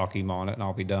track and shock him on it, and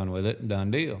I'll be done with it, and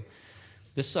done deal.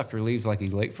 This sucker leaves like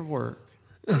he's late for work,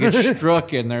 gets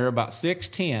struck in there about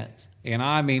 6/10,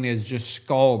 and is just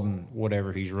scalding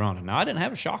whatever he's running. Now, I didn't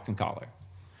have a shocking collar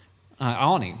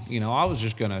on him. I was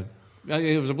just going to,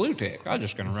 it was a blue tick. I was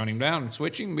just going to run him down and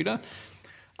switch him and be done.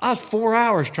 I was 4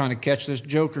 hours trying to catch this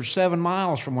joker 7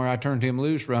 miles from where I turned him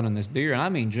loose running this deer, and I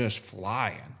mean just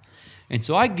flying. And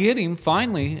so I get him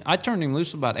finally. I turned him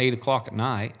loose about 8 o'clock at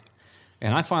night,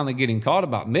 and I finally get him caught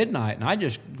about midnight, and I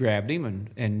just grabbed him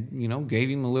and gave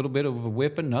him a little bit of a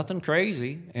whipping, nothing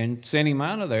crazy, and sent him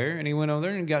out of there, and he went over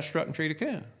there and got struck and treated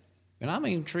coon. And I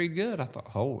mean treated good. I thought,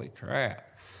 holy crap,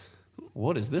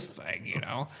 what is this thing,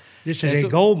 This is a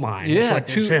gold mine. Yeah,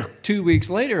 2 weeks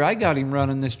later, I got him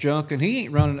running this junk, and he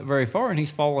ain't running it very far, and he's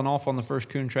falling off on the first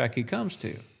coon track he comes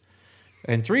to.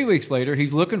 And 3 weeks later,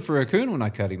 he's looking for a coon when I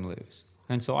cut him loose.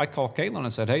 And so I called Caitlin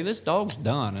and said, hey, this dog's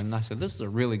done. And I said, this is a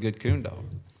really good coon dog.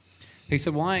 He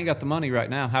said, well, I ain't got the money right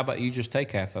now. How about you just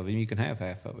take half of him? You can have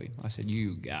half of him. I said,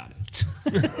 you got it.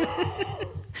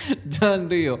 Done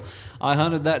deal. I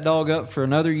hunted that dog up for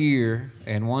another year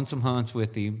and won some hunts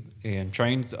with him and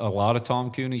trained a lot of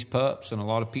Tom Cooney's pups and a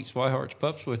lot of Pete Swihart's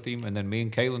pups with him. And then me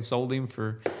and Caitlin sold him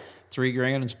for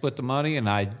 $3,000 and split the money. And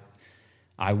I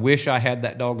wish I had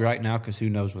that dog right now, because who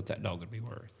knows what that dog would be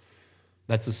worth.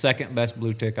 That's the second best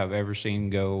blue tick I've ever seen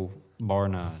go, bar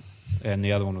none. And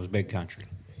the other one was Big Country.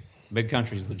 Big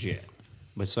Country's legit.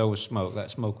 But so was Smoke.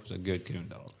 That Smoke was a good coon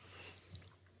dog.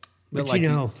 But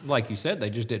like you said, they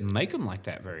just didn't make them like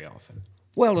that very often.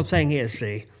 Well, the thing is,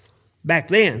 see, back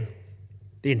then,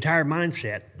 the entire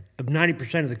mindset of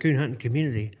 90% of the coon hunting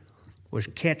community was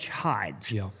catch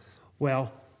hides. Yeah.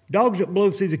 Well, dogs that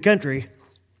blow through the country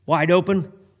wide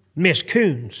open miss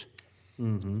coons.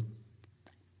 Mm-hmm.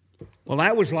 Well,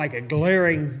 that was like a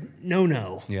glaring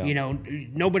no-no. Yeah.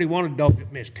 Nobody wanted dogs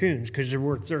that missed coons because they're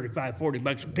worth $35,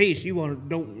 $40 a piece.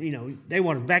 They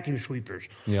wanted vacuum sweepers.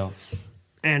 Yeah.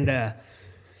 And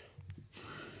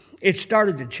it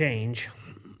started to change,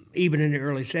 even in the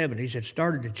early 70s. It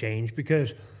started to change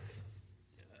because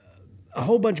a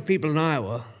whole bunch of people in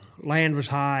Iowa, land was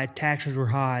high, taxes were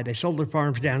high. They sold their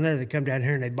farms down there. They come down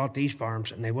here and they bought these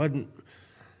farms, and they wasn't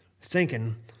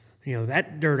thinking,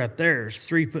 that dirt up there is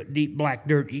 3 foot deep black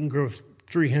dirt. You can grow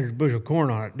 300 bushel corn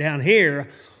on it. Down here,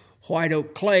 white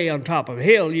oak clay on top of a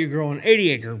hill, you're growing 80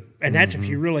 acre, and that's if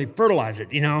you really fertilize it,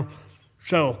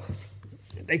 So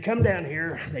they come down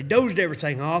here, they dozed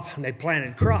everything off, and they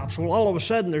planted crops. Well, all of a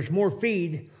sudden, there's more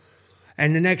feed,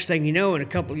 and the next thing you know, in a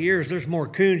couple of years, there's more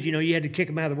coons. You had to kick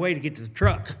them out of the way to get to the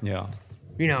truck. Yeah.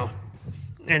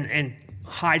 And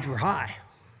hides were high.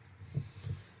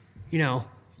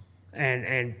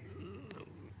 And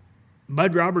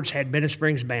Bud Roberts had Bennett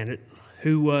Springs Bandit,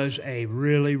 who was a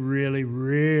really, really,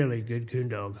 really good coon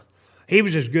dog. He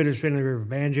was as good as Finley River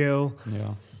Banjo.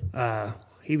 Yeah.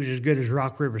 He was as good as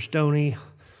Rock River Stony,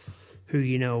 who,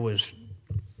 was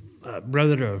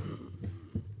brother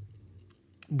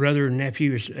and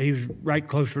nephew. He was right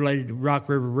close related to Rock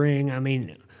River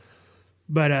Ring.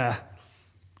 But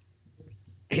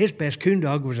his best coon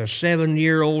dog was a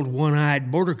 7-year-old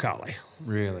one-eyed border collie.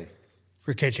 Really?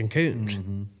 For catching coons.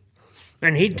 Mm-hmm.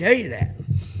 And he'd tell you that.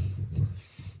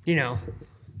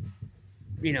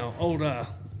 Old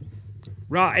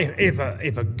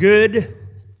if a good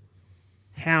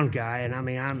hound guy, and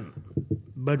I'm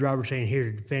Bud Roberts ain't here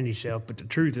to defend himself, but the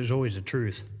truth is always the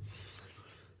truth.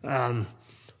 Bud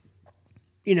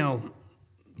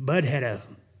had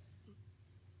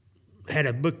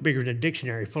a book bigger than a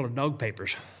dictionary full of dog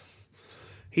papers.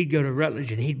 He'd go to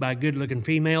Rutledge and he'd buy good-looking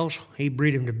females. He'd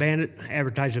breed them to Bandit,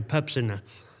 advertise the pups in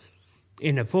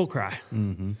the full cry.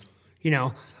 Mm-hmm.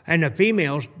 And the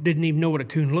females didn't even know what a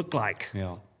coon looked like.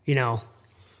 Yeah.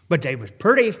 But they was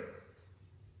pretty.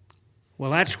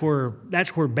 Well, that's where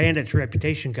Bandit's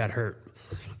reputation got hurt,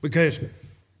 because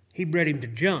he bred him to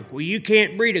junk. Well, you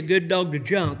can't breed a good dog to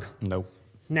junk. Nope.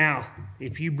 Now,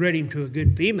 if you bred him to a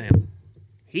good female,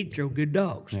 he'd throw good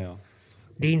dogs. Yeah.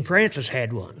 Dean Francis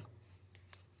had one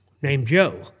named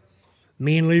Joe.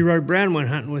 Me and Leroy Brown went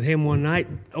hunting with him one night.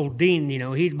 Old Dean,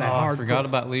 he's about hard. I forgot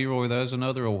about Leroy. That was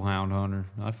another old hound hunter.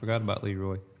 I forgot about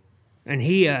Leroy. And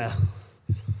he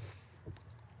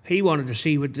wanted to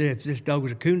see if this dog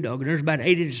was a coon dog. And there's about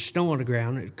 8 inches of snow on the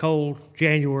ground. It's cold,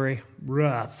 January,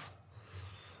 rough.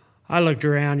 I looked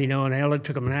around, and hell, it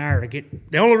took him an hour to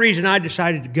get. The only reason I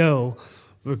decided to go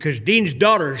was because Dean's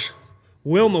daughters,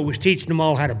 Wilma, was teaching them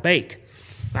all how to bake.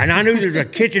 And I knew there was a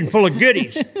kitchen full of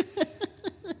goodies.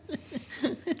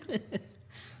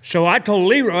 So I told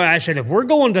Leroy, I said, if we're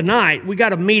going tonight, we got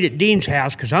to meet at Dean's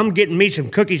house, because I'm getting me some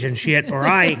cookies and shit, or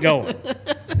I ain't going.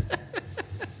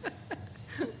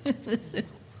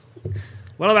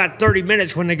 Well, about 30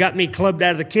 minutes when they got me clubbed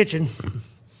out of the kitchen,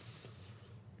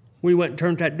 we went and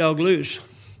turned that dog loose.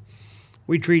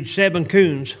 We treed 7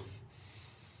 coons.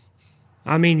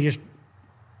 Just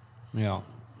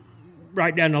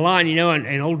right down the line,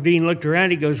 and old Dean looked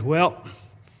around. He goes, well,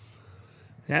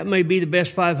 That may be the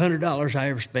best $500 I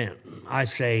ever spent. I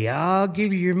say, I'll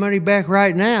give you your money back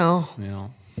right now. Yeah.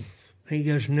 He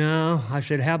goes, no. I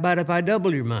said, how about if I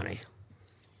double your money?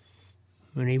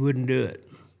 And he wouldn't do it.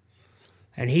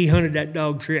 And he hunted that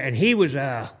dog through, and he was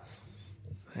a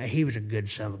good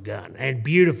son of a gun, and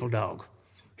beautiful dog.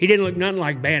 He didn't look nothing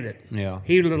like Bandit. Yeah.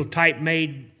 He was a little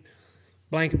tight-made,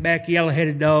 blanket-back,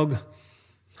 yellow-headed dog,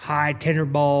 high tenor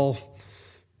ball.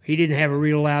 He didn't have a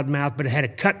real loud mouth, but it had a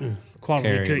cutting quality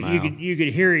to it. You could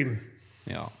hear him.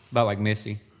 Yeah, about like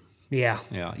Missy. Yeah.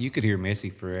 Yeah, you could hear Missy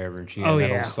forever, and she had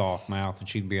that old soft mouth, and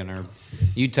she'd be in her.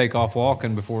 You'd take off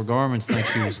walking before garments, think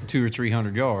she was 200 or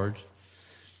 300 yards,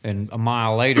 and a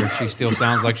mile later, she still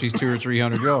sounds like she's 200 or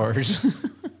 300 yards.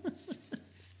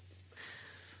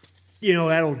 You know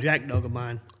that old Jack dog of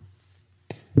mine,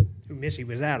 who Missy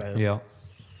was out of. Yeah.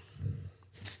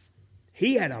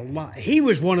 He had a lot. He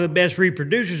was one of the best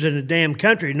reproducers in the damn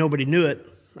country. Nobody knew it.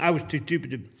 I was too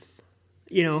stupid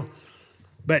to,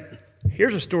 But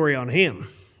here's a story on him.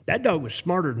 That dog was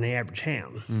smarter than the average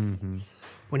hound. Mm-hmm.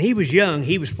 When he was young,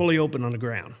 he was fully open on the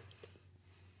ground.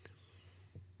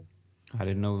 I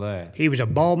didn't know that. He was a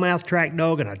ball-mouth track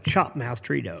dog and a chop-mouth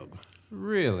tree dog.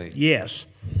 Really? Yes.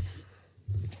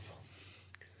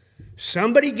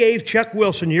 Somebody gave Chuck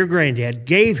Wilson, your granddad,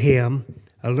 gave him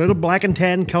a little black and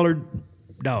tan colored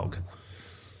dog.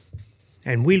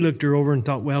 And we looked her over and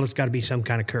thought, well, it's got to be some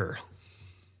kind of cur.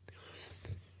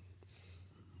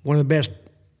 One of the best,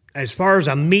 as far as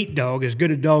a meat dog, as good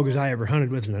a dog as I ever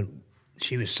hunted with, and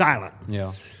she was silent.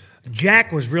 Yeah.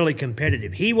 Jack was really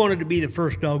competitive. He wanted to be the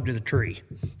first dog to the tree.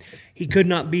 He could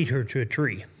not beat her to a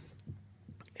tree.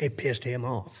 It pissed him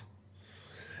off.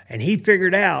 And he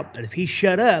figured out that if he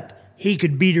shut up, he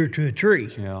could beat her to a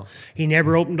tree. Yeah. He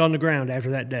never opened on the ground after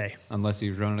that day. Unless he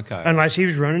was running a coyote. Unless he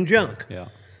was running junk. Yeah.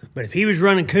 But if he was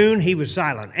running coon, he was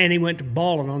silent. And he went to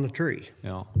bawling on the tree.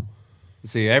 Yeah.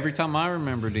 See, every time I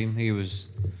remembered him, he was,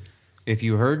 if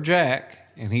you heard Jack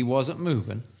and he wasn't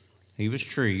moving, he was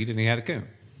treed and he had a coon.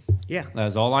 Yeah. That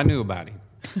was all I knew about him.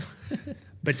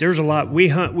 But there's a lot. We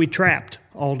trapped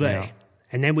all day. Yeah.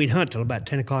 And then we'd hunt till about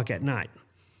 10 o'clock at night.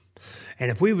 And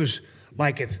if we was,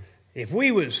 like if we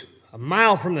was a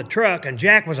mile from the truck and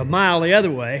Jack was a mile the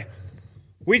other way,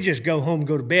 we'd just go home,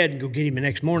 go to bed, and go get him the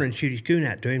next morning and shoot his coon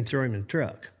out to him, throw him in the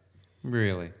truck.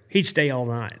 Really? He'd stay all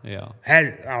night. Yeah.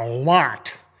 Had a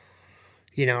lot.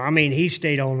 He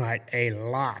stayed all night a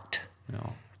lot.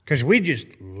 Yeah. Because we'd just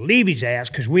leave his ass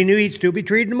because we knew he'd still be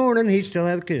treed in the morning and he'd still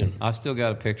have a coon. I've still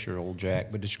got a picture of old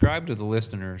Jack, but describe to the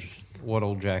listeners what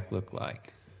old Jack looked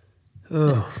like.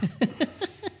 Oh.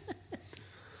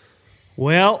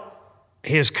 Well,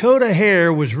 his coat of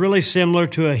hair was really similar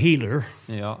to a heeler.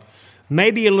 Yeah.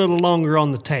 Maybe a little longer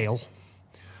on the tail.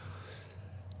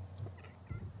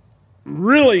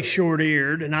 Really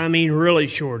short-eared, and I mean really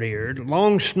short-eared.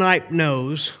 Long sniped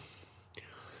nose.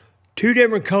 2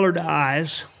 different colored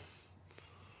eyes.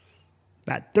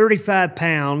 About 35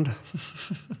 pound.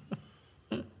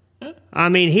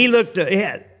 He looked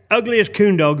ugliest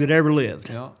coon dog that ever lived.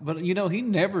 Yeah. But he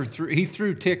never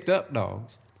threw ticked up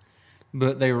dogs.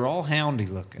 But they were all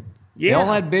houndy looking. Yeah. They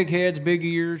all had big heads, big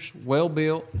ears, well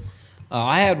built.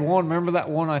 I had one, remember that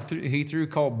one he threw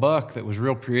called Buck that was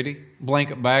real pretty,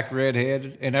 blanket back, red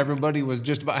headed, and everybody was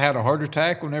just about had a heart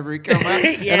attack whenever he came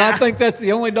out. Yeah. And I think that's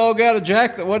the only dog out of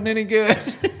Jack that wasn't any good.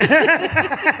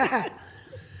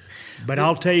 But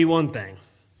I'll tell you one thing.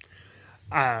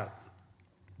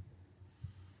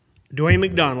 Dwayne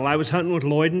McDonald, I was hunting with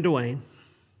Lloyd and Dwayne.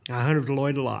 I hunted with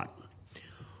Lloyd a lot.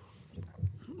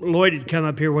 Lloyd had come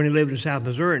up here when he lived in South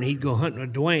Missouri, and he'd go hunting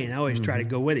with Dwayne. I always try to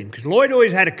go with him because Lloyd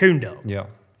always had a coon dog. Yeah.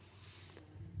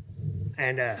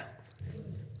 And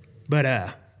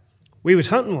we was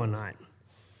hunting one night,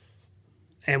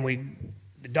 and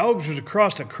the dogs was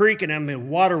across the creek, and the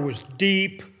water was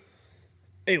deep.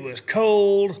 It was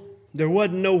cold. There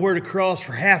wasn't nowhere to cross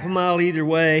for half a mile either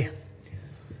way.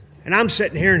 And I'm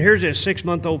sitting here, and here's this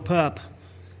 6-month-old pup,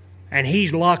 and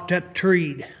he's locked up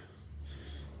treed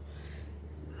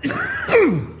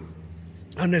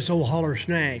on this old holler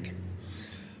snag.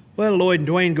 Well, Lloyd and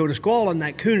Dwayne go to squalling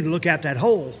that coon to look out that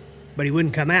hole, but he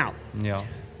wouldn't come out. Yeah.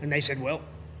 And they said, well,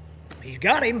 he's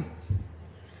got him.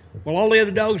 Well, all the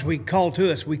other dogs we called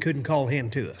to us, we couldn't call him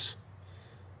to us.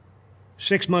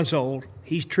 6 months old.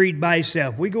 He's treed by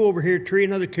himself. We go over here, tree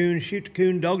another coon, shoot the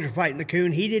coon. Dogs are fighting the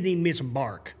coon. He didn't even miss a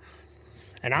bark.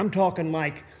 And I'm talking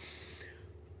like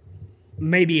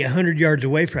maybe 100 yards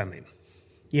away from him.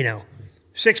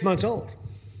 6 months old.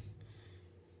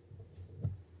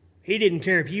 He didn't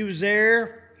care if you was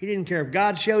there. He didn't care if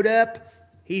God showed up.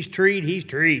 He's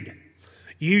treed.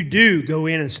 you do go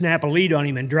in and snap a lead on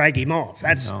him and drag him off.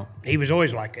 He was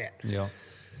always like that. Yeah.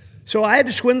 So I had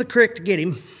to swim the creek to get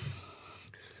him.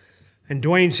 And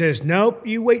Dwayne says, nope,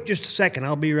 you wait just a second.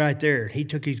 I'll be right there. He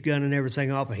took his gun and everything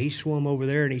off, and he swum over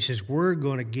there, and he says, we're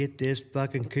going to get this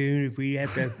fucking coon if we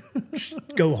have to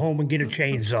go home and get a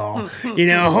chainsaw,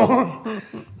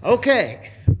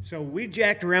 Okay. So we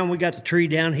jacked around. We got the tree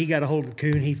down. He got a hold of the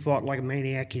coon. He fought like a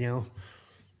maniac,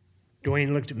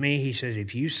 Dwayne looked at me. He says,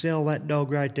 if you sell that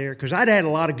dog right there, because I'd had a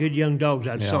lot of good young dogs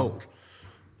I'd sold.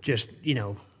 Just,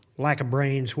 lack of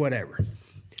brains, whatever.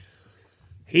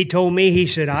 He told me, he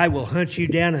said, I will hunt you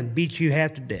down and beat you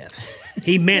half to death.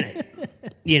 He meant it,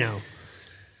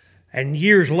 And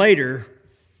years later,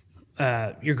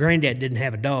 your granddad didn't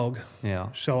have a dog. Yeah.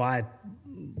 So I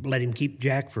let him keep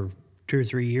Jack for 2 or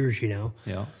 3 years,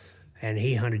 Yeah. And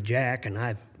he hunted Jack,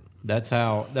 and That's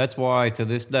why to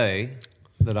this day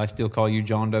that I still call you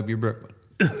John W. Brookman.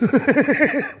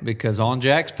 Because on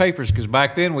Jack's papers, because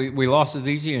back then we lost his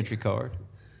easy entry card,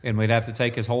 and we'd have to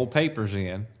take his whole papers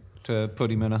in to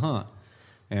put him in a hunt.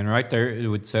 And right there, it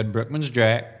would said Brookman's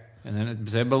Jack, and then it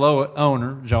said below it,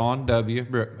 owner, John W.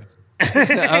 Brookman.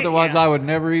 Otherwise, I would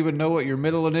never even know what your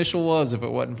middle initial was if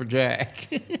it wasn't for Jack.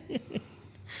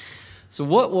 So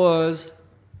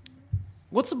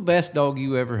what's the best dog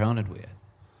you ever hunted with?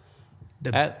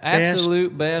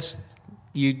 Absolute best.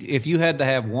 If you had to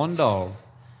have one dog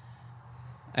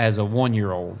as a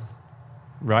 1-year-old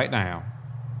right now,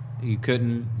 you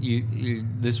couldn't.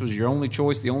 This was your only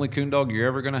choice, the only coon dog you're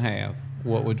ever going to have.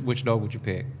 Which dog would you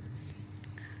pick?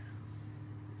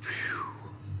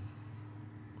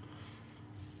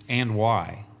 And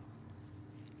why?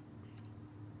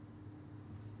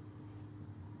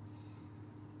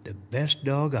 The best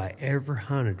dog I ever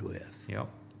hunted with. Yep.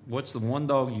 What's the one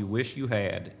dog you wish you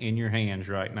had in your hands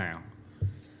right now?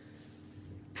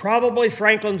 Probably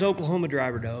Franklin's Oklahoma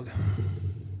driver dog.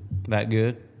 That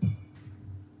good?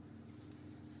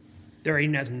 There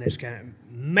ain't nothing this kind of...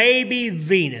 Maybe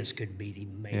Venus could beat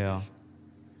him, maybe. Yeah.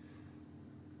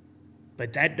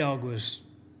 But that dog was...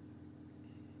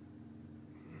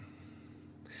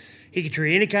 He could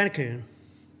tree any kind of coon,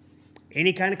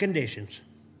 any kind of conditions.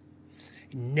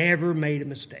 Never made a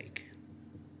mistake.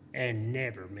 And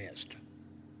never missed.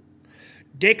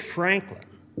 Dick Franklin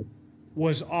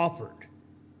was offered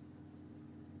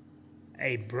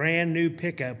a brand new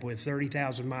pickup with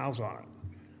 30,000 miles on it.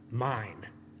 Mine.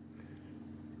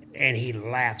 And he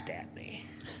laughed at me.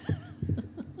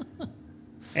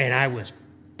 And I was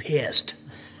pissed.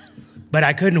 But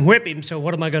I couldn't whip him, so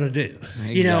what am I going to do?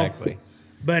 Exactly.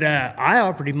 But I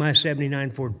offered him my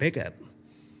 79 Ford pickup.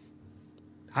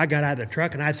 I got out of the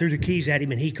truck, and I threw the keys at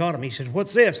him, and he caught them. He says,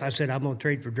 what's this? I said, I'm going to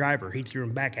trade for driver. He threw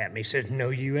them back at me. He says, no,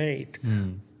 you ain't.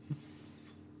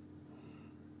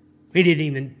 He didn't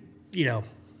even,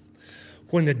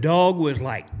 when the dog was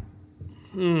like,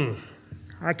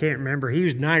 I can't remember. He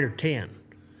was 9 or 10.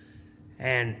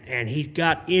 And he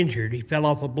got injured. He fell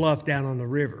off a bluff down on the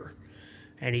river,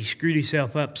 and he screwed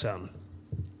himself up some.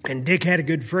 And Dick had a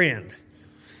good friend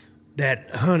that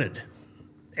hunted,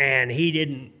 and he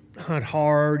didn't hunt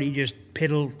hard. He just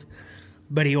piddled,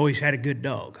 but he always had a good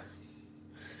dog.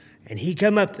 And he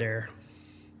come up there,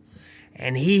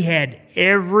 and he had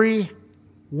every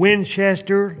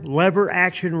Winchester lever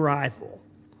action rifle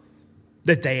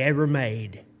that they ever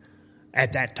made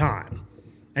at that time.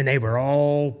 And they were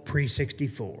all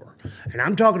pre-64. And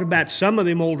I'm talking about some of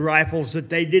them old rifles that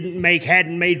they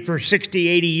hadn't made for 60,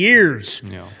 80 years.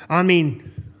 Yeah. I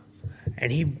mean,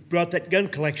 and he brought that gun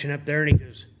collection up there, and he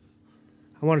goes,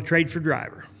 I want to trade for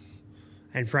driver.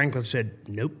 And Franklin said,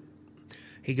 nope.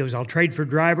 He goes, I'll trade for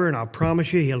driver, and I'll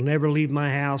promise you he'll never leave my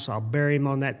house. I'll bury him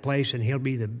on that place, and he'll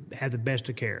have the best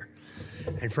of care.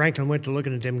 And Franklin went to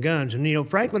looking at them guns. And,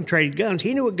 Franklin traded guns.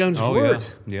 He knew what guns were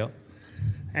worth. Yeah.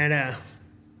 And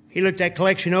he looked that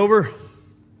collection over,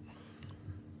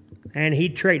 and he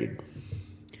traded.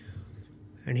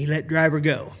 And he let driver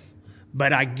go.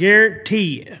 But I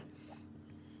guarantee you,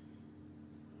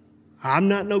 I'm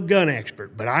not no gun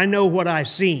expert, but I know what I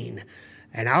seen.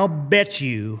 And I'll bet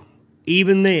you,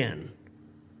 even then,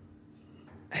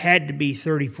 had to be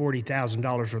 $30,000,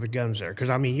 $40,000 worth of guns there. Because,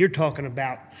 you're talking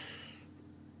about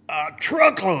a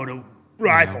truckload of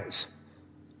rifles.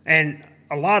 Yeah. And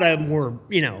a lot of them were,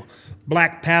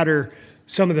 black powder,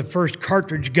 some of the first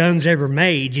cartridge guns ever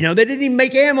made. They didn't even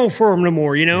make ammo for them no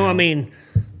more, Yeah.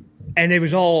 And it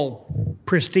was all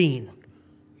pristine.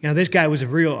 This guy was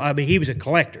he was a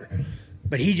collector.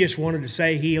 But he just wanted to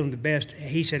say he owned the best.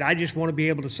 He said, I just want to be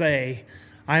able to say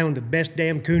I own the best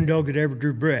damn coon dog that ever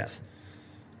drew breath.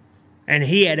 And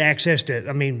he had access to,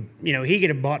 he could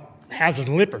have bought house's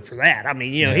lipper for that. I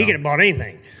mean, he could have bought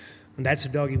anything. And that's the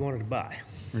dog he wanted to buy.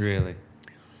 Really?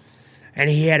 And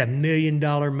he had $1 million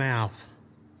mouth.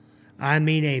 I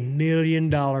mean, $1 million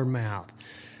mouth.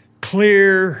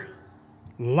 Clear,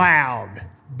 loud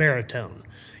baritone.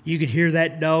 You could hear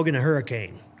that dog in a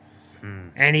hurricane.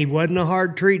 And he wasn't a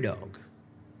hard tree dog.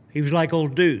 He was like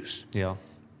old Deuce. Yeah.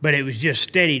 But it was just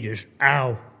steady, just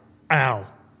ow, ow.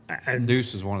 And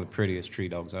Deuce is one of the prettiest tree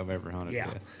dogs I've ever hunted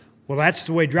with. Well, that's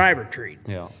the way Driver treated.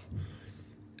 Yeah.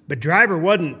 But Driver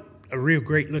wasn't a real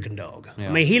great-looking dog. Yeah.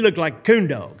 I mean, he looked like a coon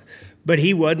dog, but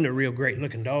he wasn't a real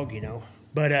great-looking dog,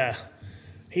 But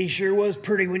he sure was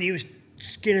pretty when he was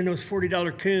skinning those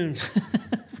 $40 coons.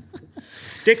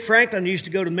 Dick Franklin used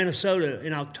to go to Minnesota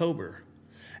in October,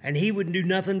 and he would do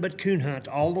nothing but coon hunt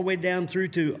all the way down through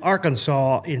to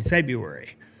Arkansas in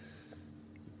February.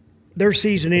 Their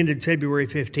season ended February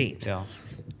 15th. Yeah.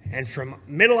 And from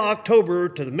middle of October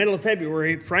to the middle of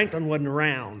February, Franklin wasn't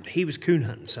around. He was coon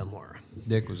hunting somewhere.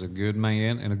 Dick was a good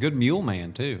man and a good mule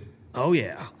man, too. Oh,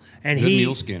 yeah. And Good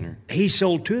mule skinner. He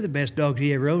sold 2 of the best dogs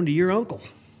he ever owned to your uncle.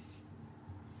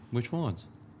 Which ones?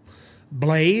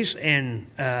 Blaze and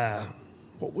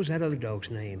what was that other dog's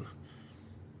name?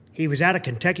 He was out of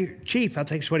Kentucky. Chief, I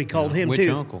think is what he called him, Which too.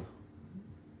 Which uncle?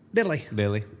 Billy.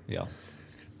 Billy, yeah.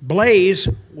 Blaze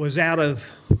was out of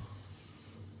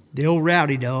the old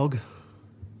Rowdy dog,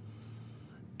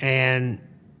 and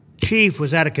Chief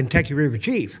was out of Kentucky River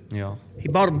Chief. Yeah. He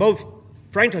bought them both.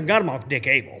 Franklin got them off Dick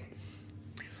Abel.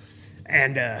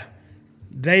 And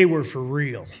they were for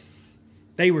real.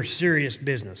 They were serious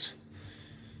business,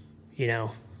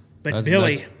 But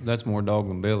Billy... That's more dog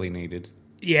than Billy needed.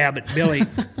 Yeah, but Billy...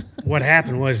 what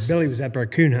happened was Billy was out there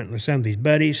coon hunting with some of his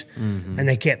buddies, and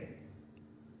they kept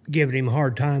giving him a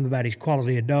hard time about his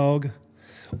quality of dog.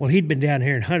 Well, he'd been down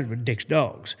here and hunted with Dick's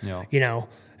dogs,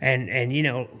 and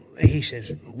he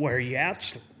says, "Where are you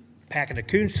out? Packing the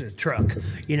coons to the truck,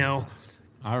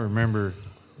 I remember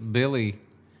Billy,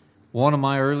 one of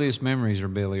my earliest memories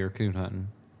of Billy or coon hunting,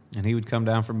 and he would come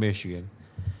down from Michigan.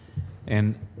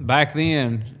 And back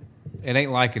then, it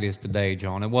ain't like it is today,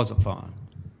 John. It wasn't fun.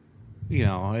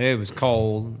 It was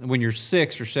cold. When you're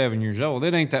 6 or 7 years old,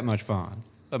 it ain't that much fun.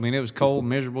 I mean, it was cold,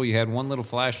 miserable. You had one little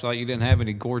flashlight. You didn't have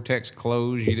any Gore-Tex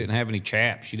clothes. You didn't have any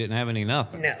chaps. You didn't have any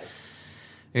nothing. No.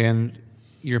 And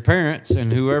your parents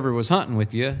and whoever was hunting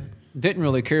with you didn't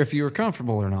really care if you were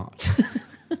comfortable or not.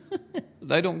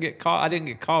 They don't get caught. I didn't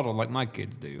get coddled like my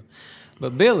kids do.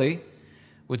 But Billy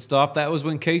would stop. That was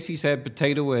when Casey's had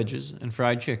potato wedges and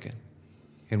fried chicken.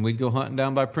 And we'd go hunting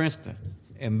down by Princeton.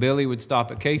 And Billy would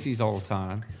stop at Casey's all the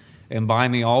time and buy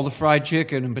me all the fried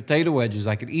chicken and potato wedges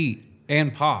I could eat.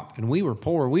 And pop. And we were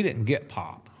poor. We didn't get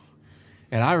pop.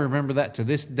 And I remember that to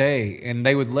this day. And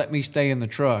they would let me stay in the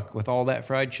truck with all that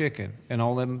fried chicken and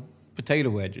all them potato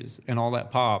wedges and all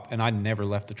that pop. And I never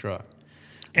left the truck.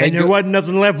 And there wasn't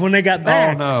nothing left when they got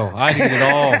back. Oh, no. I ate it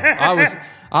all.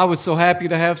 I was so happy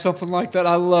to have something like that.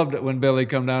 I loved it when Billy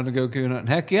come down to go coon hunting.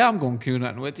 Heck yeah, I'm going coon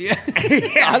hunting with you.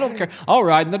 I don't care. I'll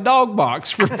ride in the dog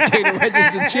box for potato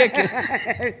wedges and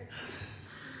chicken.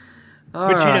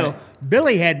 But,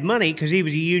 Billy had money because he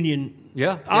was a union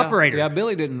operator. Yeah,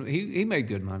 Billy didn't. He made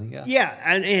good money, yeah. Yeah,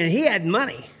 and he had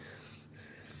money.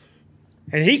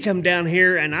 And he come down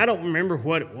here, and I don't remember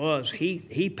what it was.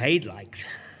 He paid like...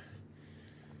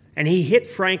 And he hit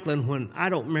Franklin when, I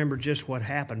don't remember just what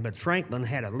happened, but Franklin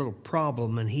had a little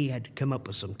problem, and he had to come up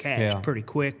with some cash pretty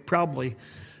quick. Probably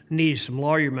needed some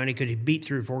lawyer money because he beat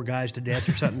 3 or 4 guys to death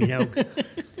or something,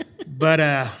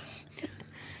 But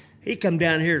he come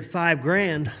down here at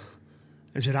 $5,000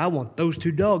 and said, "I want those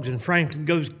 2 dogs." And Franklin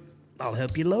goes, "I'll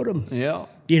help you load them." Yeah.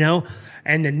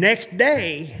 And the next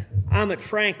day, I'm at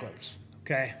Franklin's,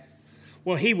 okay?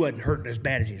 Well, he wasn't hurting as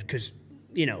bad as he was because...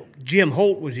 Jim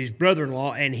Holt was his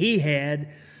brother-in-law, and he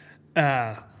had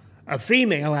a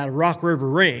female out of Rock River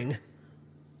Ring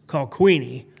called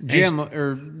Queenie.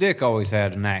 Dick always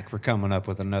had a knack for coming up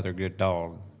with another good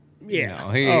dog.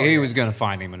 Yeah. He was going to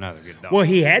find him another good dog. Well,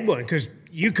 he had one because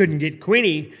you couldn't get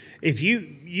Queenie if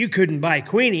you couldn't buy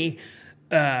Queenie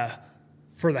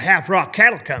for the Half Rock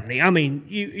Cattle Company. I mean,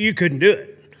 you couldn't do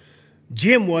it.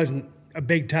 Jim wasn't a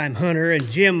big-time hunter, and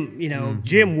Jim,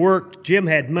 Jim worked. Jim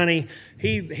had money.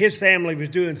 His family was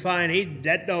doing fine.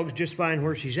 That dog's just fine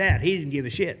where she's at. He didn't give a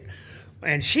shit.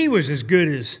 And she was as good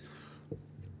as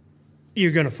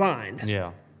you're going to find.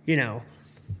 Yeah.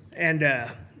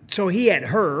 And so he had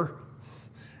her,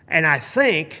 and I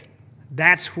think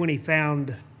that's when he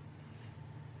found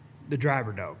the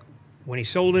driver dog. When he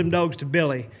sold them dogs to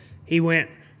Billy, he went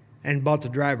and bought the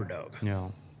driver dog. Yeah.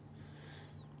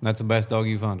 That's the best dog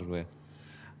you've hunted with.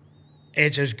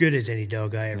 It's as good as any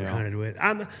dog I ever hunted with.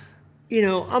 you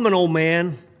know, I'm an old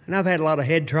man, and I've had a lot of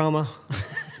head trauma.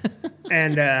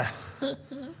 And,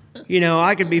 you know,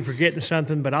 I could be forgetting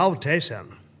something, but I'll tell you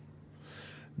something.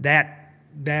 That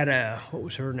what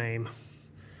was her name?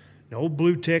 An old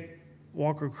blue tick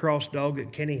Walker Cross dog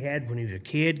that Kenny had when he was a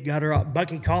kid. Got her out.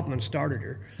 Bucky Kaufman started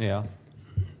her. Yeah.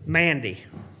 Mandy.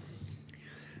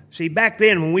 See, back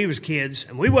then when we was kids,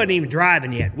 and we wasn't even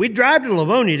driving yet, we'd drive to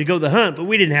Livonia to go to the hunt, but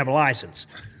we didn't have a license.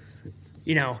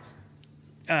 You know,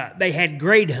 they had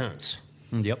grade hunts.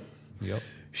 Yep.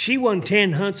 She won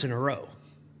 10 hunts in a row.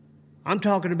 I'm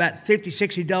talking about 50,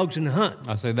 60 dogs in the hunt.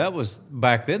 I say that was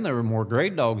back then. There were more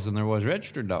grade dogs than there was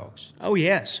registered dogs. Oh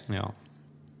yes. Yeah.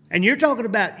 And you're talking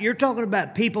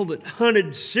about people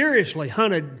that seriously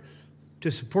hunted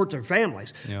to support their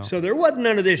families. Yeah. So there wasn't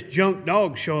none of this junk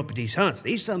dogs show up at these hunts.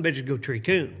 These son of bitches go tree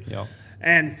coon. Yeah.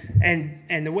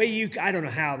 And the way I don't know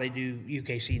how they do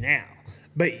UKC now,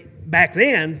 but back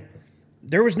then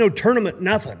there was no tournament,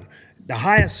 nothing. The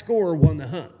highest scorer won the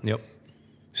hunt. Yep.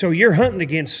 So you're hunting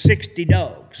against 60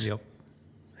 dogs. Yep.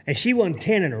 And she won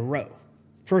 10 in a row.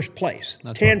 First place.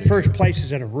 That's 10 first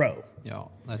places in a row. Yeah,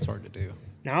 that's hard to do.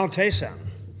 Now, I'll tell you something.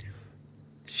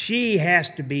 She has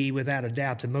to be, without a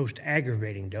doubt, the most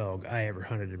aggravating dog I ever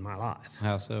hunted in my life.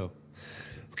 How so?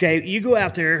 Okay, you go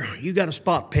out there, you got a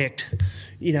spot picked.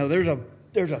 You know, there's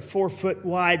a 4 foot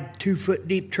wide, 2 foot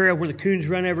deep trail where the coons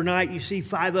run every night. You see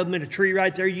 5 of them in a tree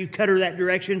right there. You cut her that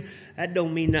direction. That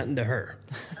don't mean nothing to her.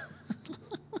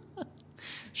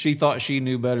 She thought she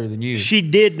knew better than you. She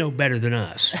did know better than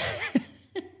us.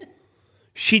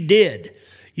 She did.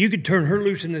 You could turn her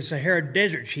loose in the Sahara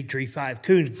Desert. She'd tree 5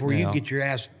 coons before you get your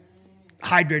ass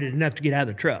hydrated enough to get out of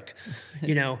the truck.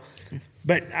 You know,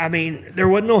 but I mean, there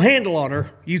wasn't no handle on her.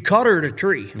 You caught her at a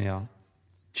tree. Yeah.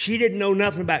 She didn't know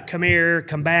nothing about come here,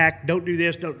 come back, don't do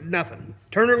this, nothing.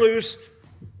 Turn her loose.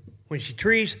 When she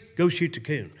trees, go shoot the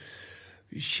coon.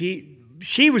 She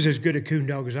was as good a coon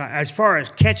dog as I. As far as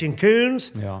catching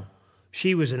coons, Yeah.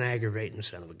 she was an aggravating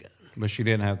son of a gun. But she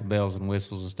didn't have the bells and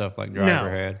whistles and stuff like Driver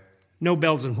had. No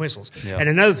bells and whistles. Yeah. And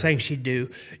another thing she'd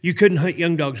do, you couldn't hunt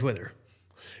young dogs with her.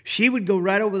 She would go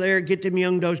right over there, get them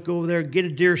young dogs, go over there, get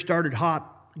a deer started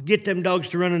hot, get them dogs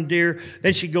to run on deer.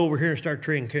 Then she'd go over here and start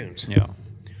treeing coons. Yeah.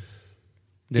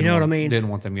 You know what I mean? Didn't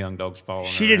want them young dogs following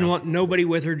her She didn't around. want nobody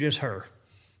with her, just her.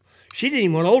 She didn't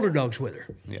even want older dogs with her.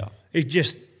 Yeah. It's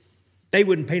just, they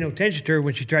wouldn't pay no attention to her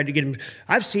when she tried to get them.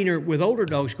 I've seen her with older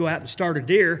dogs go out and start a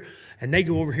deer, and they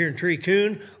go over here and tree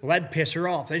coon. Well, that'd piss her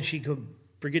off. Then she could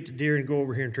forget the deer and go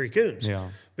over here and tree coons.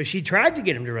 Yeah. But she tried to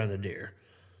get him to run the deer.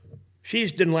 She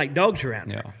just didn't like dogs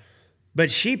around her. Yeah.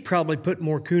 But she probably put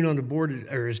more coon on the board,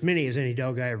 or as many as any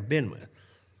dog I ever been with.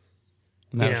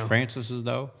 And that You was know. Francis's,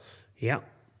 though? Yeah.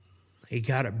 He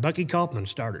got it. Bucky Kaufman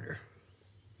started her.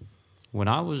 When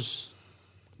I was...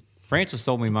 Francis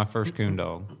sold me my first coon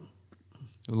dog,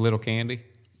 Little Candy.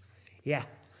 Yeah.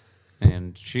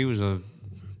 And she was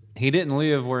he didn't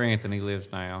live where Anthony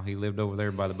lives now. He lived over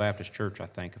there by the Baptist church, I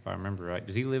think, if I remember right.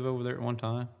 Did he live over there at one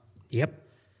time? Yep.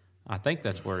 I think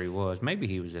that's where he was. Maybe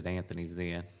he was at Anthony's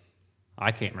then.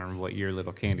 I can't remember what year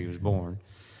Little Candy was born.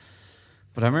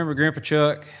 But I remember Grandpa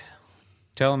Chuck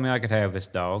telling me I could have this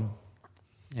dog.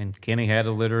 And Kenny had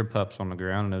a litter of pups on the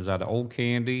ground, and it was out of Old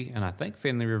Candy and I think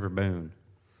Finley River Boone,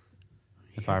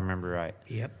 if I remember right.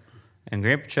 Yep. And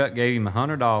Grandpa Chuck gave him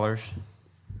 $100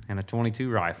 and a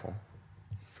 .22 rifle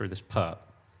for this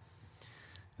pup.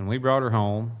 And we brought her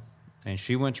home, and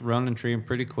she went to running and treeing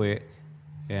pretty quick.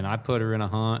 And I put her in a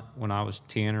hunt when I was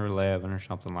 10 or 11 or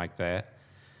something like that.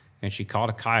 And she caught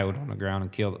a coyote on the ground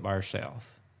and killed it by herself.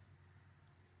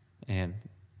 And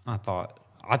I thought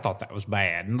that was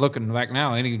bad. And looking back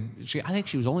now, I think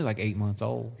she was only like 8 months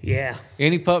old. Yeah.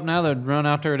 Any pup now that'd run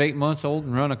out there at 8 months old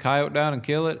and run a coyote down and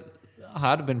kill it,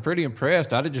 I'd have been pretty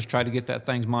impressed. I'd have just tried to get that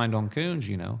thing's mind on coons,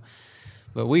 you know.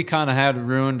 But we kind of had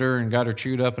ruined her and got her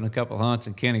chewed up in a couple of hunts,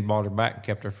 and Kenny bought her back and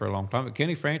kept her for a long time. But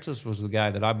Kenny Francis was the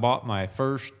guy that I bought my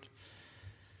first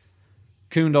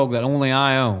coon dog that only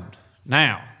I owned.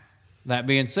 Now, that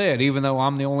being said, even though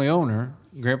I'm the only owner,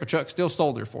 Grandpa Chuck still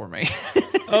sold her for me.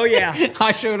 Oh, yeah.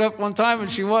 I showed up one time and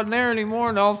she wasn't there anymore,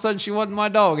 and all of a sudden she wasn't my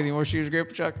dog anymore. She was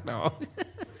Grandpa Chuck's dog.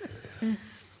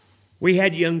 We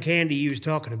had young Candy you was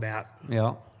talking about.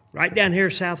 Yeah. Right down here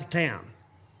south of town,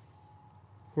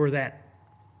 where that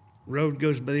road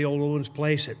goes by the old Owens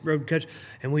place, that road cuts,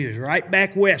 and we was right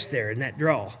back west there in that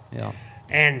draw. Yeah.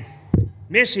 And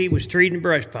Missy was treating the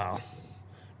brush pile,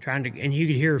 and you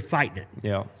could hear her fighting it.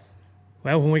 Yeah.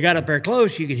 Well, when we got up there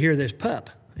close, you could hear this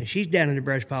pup, and she's down in the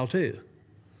brush pile too.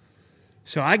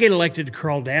 So I get elected to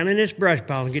crawl down in this brush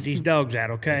pile and get these dogs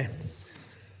out, okay?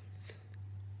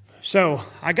 So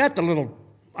I got little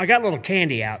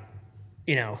Candy out,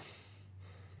 you know,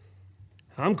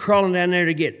 I'm crawling down there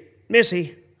to get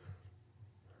Missy,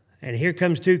 and here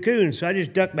comes two coons. So I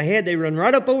just ducked my head. They run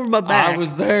right up over my back. I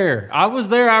was there.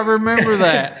 I remember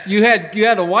that. You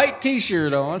had a white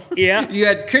T-shirt on. Yeah. You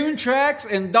had coon tracks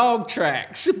and dog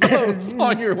tracks both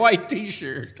on your white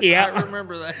T-shirt. Yeah. I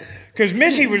remember that. Because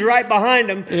Missy was right behind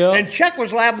him, Yeah. and Chuck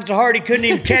was laughing so hard he couldn't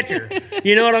even catch her.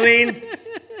 You know what I mean?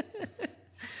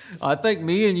 I think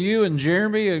me and you and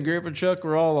Jeremy and Grandpa Chuck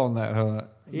were all on that hunt.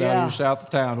 Yeah. Down here south of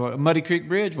town. Muddy Creek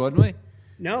Bridge, wasn't we?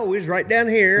 No, we was right down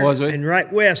here. Was we? And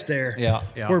right west there. Yeah.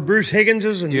 Where Bruce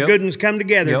Higgins's and Yep. the Goodens come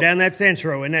together Yep. down that fence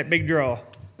row in that big draw.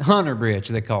 Hunter Bridge,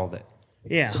 they called it.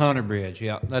 Yeah. Hunter Bridge,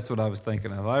 yeah. That's what I was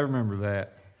thinking of. I remember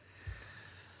that.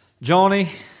 Johnny,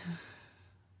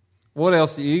 what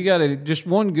else? You got to just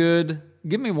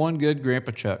give me one good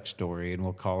Grandpa Chuck story and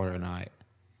we'll call her a night.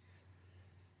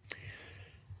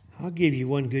 I'll give you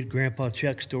one good Grandpa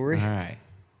Chuck story. All right.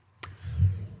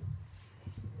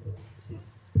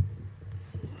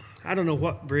 I don't know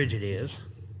what bridge it is.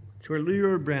 It's where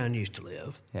Leroy Brown used to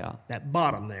live. Yeah. That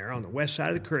bottom there on the west side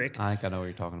of the creek. I think I know what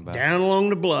you're talking about. Down along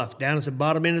the bluff, down at the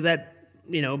bottom end of that,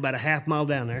 about a half mile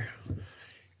down there.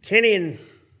 Kenny and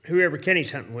whoever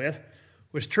Kenny's hunting with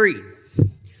was treed.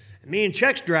 And me and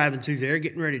Chuck's driving through there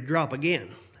getting ready to drop again.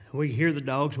 And we could hear the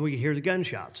dogs and we could hear the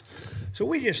gunshots. So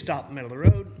we just stopped in the middle of the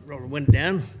road, rolled the window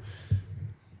down,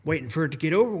 waiting for it to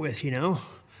get over with,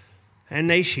 And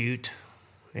they shoot,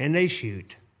 and they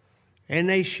shoot, and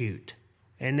they shoot,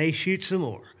 and they shoot some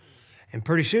more. And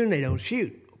pretty soon they don't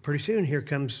shoot. Pretty soon here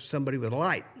comes somebody with a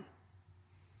light.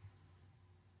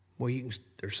 Well,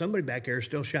 there's somebody back there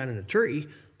still shining a tree,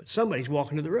 but somebody's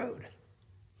walking to the road.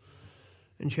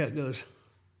 And Chuck goes,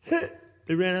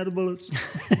 they ran out of bullets.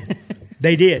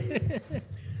 They did.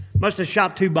 Must have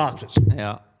shot 2 boxes.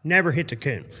 Yeah. Never hit the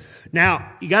coon.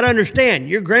 Now, you got to understand,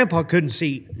 your grandpa couldn't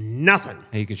see nothing.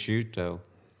 He could shoot, though.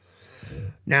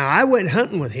 Now, I went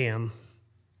hunting with him,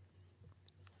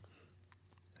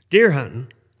 deer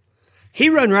hunting. He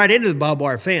run right into the barbed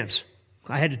wire fence.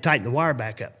 I had to tighten the wire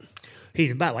back up.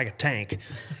 He's about like a tank,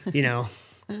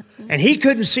 And he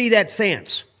couldn't see that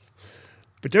fence.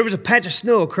 But there was a patch of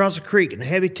snow across the creek in the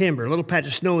heavy timber, a little patch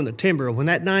of snow in the timber. And when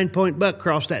that 9-point buck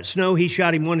crossed that snow, he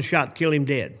shot him one shot, killed him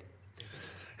dead.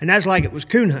 And that's like it was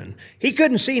coon hunting. He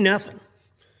couldn't see nothing.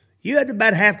 You had to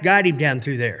about half guide him down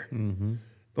through there. Mm-hmm.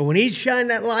 But when he shined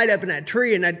that light up in that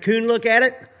tree and that coon look at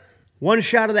it, one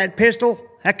shot of that pistol,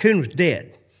 that coon was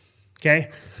dead. Okay?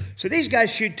 So these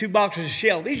guys shoot 2 boxes of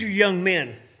shell. These are young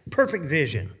men. Perfect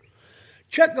vision.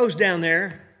 Chuck goes down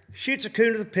there, shoots a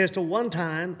coon with a pistol one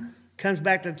time, comes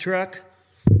back to the truck.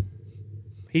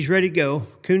 He's ready to go.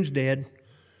 Coon's dead.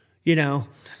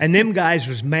 And them guys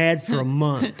was mad for a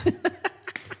month.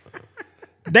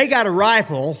 They got a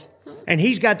rifle, and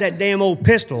he's got that damn old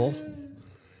pistol,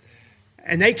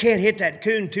 and they can't hit that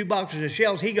coon 2 boxes of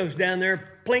shells. He goes down there,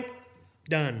 plink,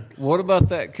 done. What about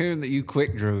that coon that you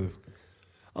quick drew?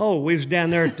 Oh, we was down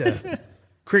there at the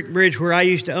creek bridge where I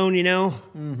used to own,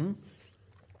 Mm-hmm.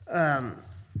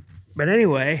 But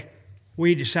anyway,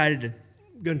 we decided to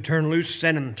going to turn loose,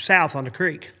 send them south on the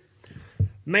creek.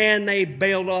 Man, they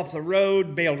bailed off the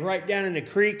road, bailed right down in the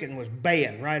creek, and was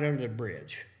baying right under the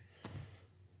bridge.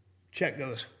 Chuck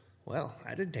goes, well,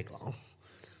 that didn't take long.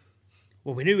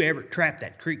 Well, we knew Everett trapped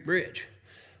that creek bridge.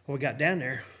 Well, we got down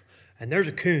there, and there's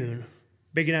a coon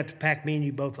big enough to pack me and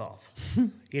you both off,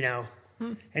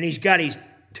 And he's got his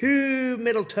 2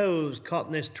 middle toes caught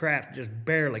in this trap, just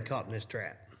barely caught in this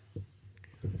trap.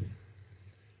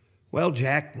 Well,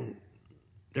 Jack,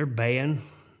 they're baying.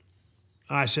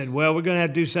 I said, well, we're going to have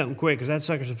to do something quick because that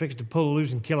sucker's fixing to pull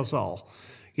loose and kill us all,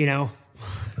 Well,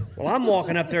 I'm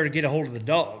walking up there to get a hold of the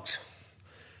dogs.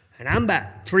 And I'm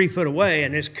about 3 foot away,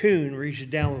 and this coon reaches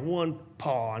down with one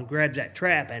paw and grabs that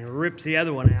trap and rips the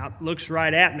other one out, looks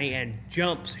right at me, and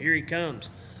jumps. Here he comes.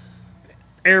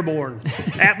 Airborne.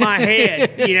 At my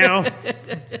head,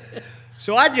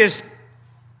 So I just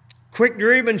quick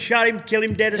drew him and shot him, killed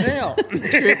him dead as hell.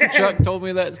 Chuck told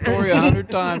me that story 100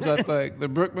 times, I think. The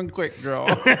Brookman quick draw.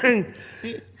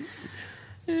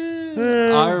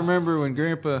 I remember when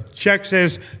Grandpa... Chuck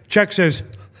says,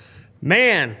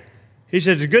 man, he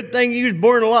says, it's a good thing you was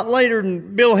born a lot later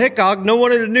than Bill Hickok. No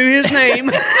one would have knew his name.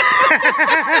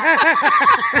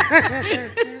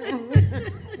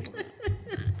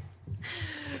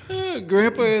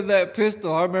 Grandpa had that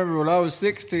pistol. I remember when I was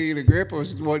 16 and Grandpa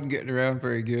wasn't getting around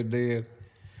very good then.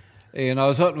 And I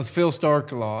was hunting with Phil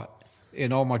Stark a lot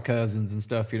and all my cousins and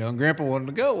stuff, And Grandpa wanted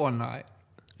to go one night.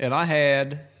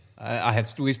 And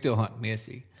we still hunt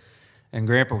Missy. And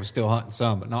Grandpa was still hunting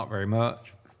some, but not very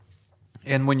much.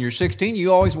 And when you're 16,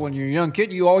 when you're a young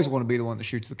kid, you always want to be the one that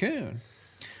shoots the coon.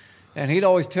 And he'd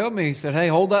always tell me, he said, hey,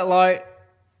 hold that light,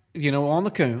 on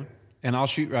the coon, and I'll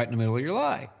shoot right in the middle of your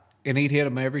light. And he'd hit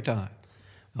him every time.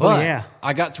 But yeah.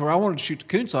 I got to where I wanted to shoot the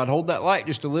coon, so I'd hold that light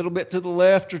just a little bit to the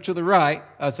left or to the right.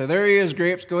 I'd say, there he is,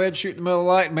 Grips. Go ahead and shoot in the middle of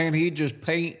the light. And man, he'd just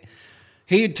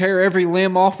he'd tear every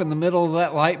limb off in the middle of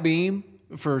that light beam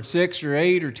for 6 or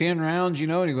 8 or 10 rounds, and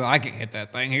he'd go, I can't hit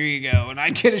that thing. Here you go. And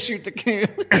I'd get to shoot the coon.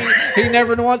 He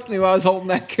never once knew I was holding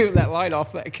that light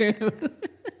off that coon.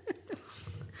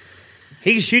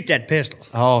 He could shoot that pistol.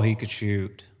 Oh, he could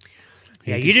shoot.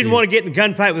 Yeah, you didn't want to get in a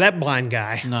gunfight with that blind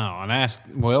guy. No, and ask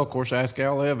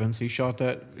Al Evans. He shot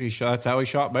that. That's how he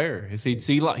shot bear. He'd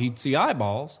see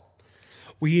eyeballs.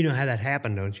 Well, you know how that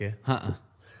happened, don't you?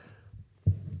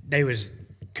 They was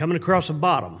coming across the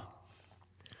bottom,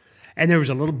 and there was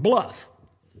a little bluff,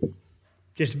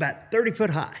 just about 30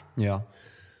 foot high. Yeah.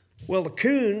 Well, the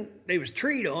coon they was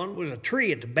treed on was a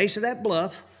tree at the base of that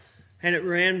bluff, and it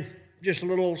ran just a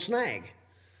little old snag.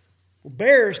 Well,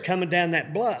 bear's coming down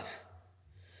that bluff.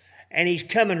 And he's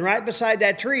coming right beside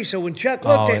that tree. So when Chuck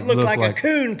looked, it looked like a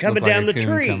coon coming down the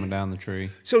tree. Coming down the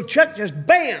tree. So Chuck just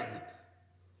bam!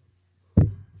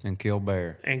 And killed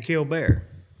bear.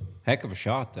 Heck of a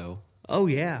shot, though. Oh,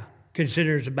 yeah.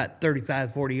 Consider it's about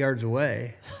 35, 40 yards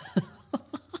away.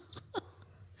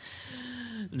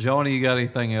 Johnny, you got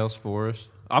anything else for us?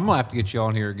 I'm going to have to get you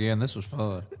on here again. This was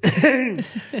fun.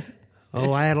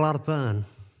 Oh, I had a lot of fun.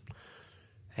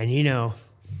 And,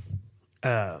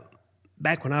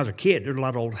 back when I was a kid, there were a lot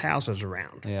of old houses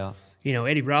around. Yeah.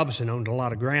 Eddie Robinson owned a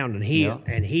lot of ground, and he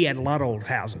had a lot of old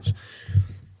houses.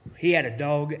 He had a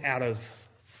dog out of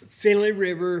Finley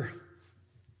River,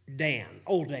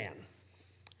 old Dan.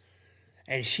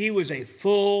 And she was a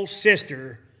full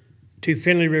sister to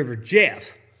Finley River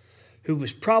Jeff, who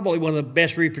was probably one of the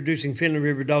best reproducing Finley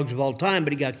River dogs of all time,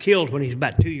 but he got killed when he was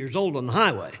about 2 years old on the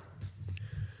highway.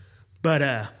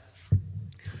 But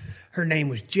her name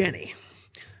was Jenny.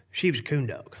 She was a coon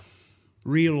dog,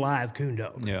 real live coon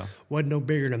dog. Yeah. Wasn't no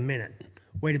bigger than a minute.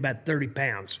 Weighed about 30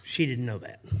 pounds. She didn't know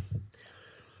that.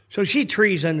 So she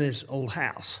trees under this old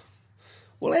house.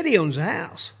 Well, Eddie owns the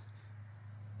house.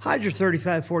 Hide your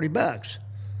 $35, $40.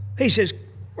 He says,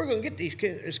 we're going to get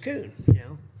this coon,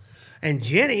 And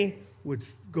Jenny would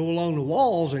go along the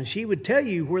walls, and she would tell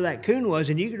you where that coon was,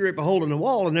 and you could rip a hole in the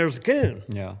wall, and there's the coon.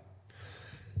 Yeah.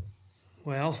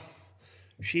 Well,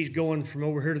 she's going from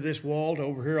over here to this wall to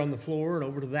over here on the floor and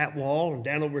over to that wall and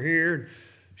down over here. And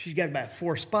she's got about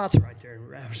 4 spots right there. And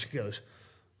Ravis goes,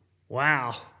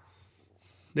 wow,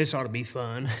 this ought to be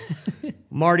fun.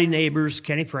 Marty Neighbors,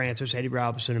 Kenny Francis, Eddie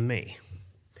Robinson, and me.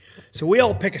 So we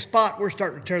all pick a spot. We're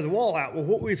starting to tear the wall out. Well,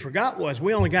 what we forgot was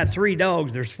we only got 3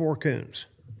 dogs. There's 4 coons.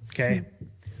 Okay?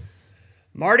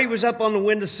 Marty was up on the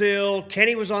windowsill.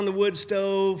 Kenny was on the wood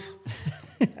stove.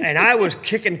 And I was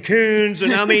kicking coons,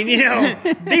 and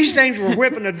these things were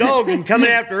whipping the dog and coming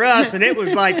after us, and it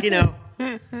was like,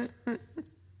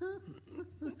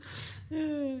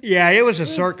 yeah, it was a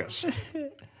circus.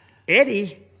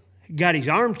 Eddie got his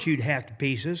arm chewed half to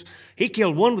pieces. He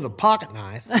killed one with a pocket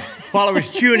knife while I was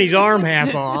chewing his arm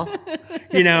half off,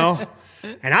 and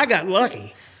I got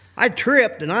lucky. I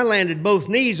tripped, and I landed both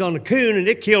knees on the coon, and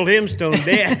it killed him stone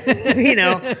dead.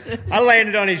 I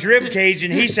landed on his rib cage,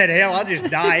 and he said, hell, I'll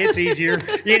just die. It's easier,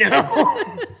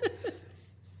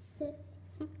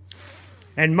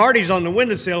 And Marty's on the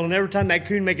windowsill, and every time that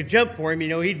coon make a jump for him,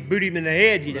 he'd boot him in the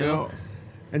head, Yeah.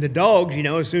 And the dogs,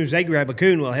 as soon as they grab a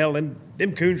coon, well, hell, them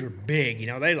coons were big,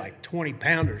 they like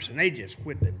 20-pounders, and they just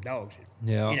whip them dogs.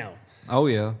 Yeah. Oh,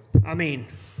 yeah. I mean,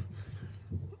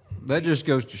 that just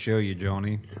goes to show you,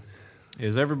 Johnny,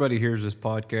 is everybody hears this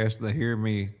podcast, they hear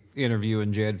me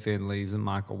interviewing Jed Finley's and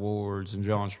Michael Ward's and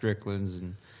John Strickland's,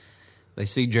 and they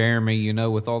see Jeremy,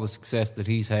 with all the success that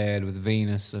he's had with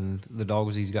Venus and the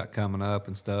dogs he's got coming up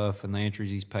and stuff and the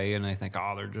entries he's paying, and they think,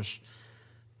 oh, they're just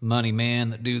money men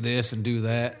that do this and do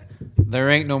that. There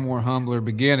ain't no more humbler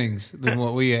beginnings than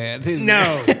what we had.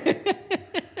 No.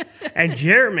 And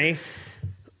Jeremy,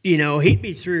 he'd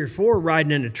be 3 or 4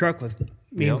 riding in the truck with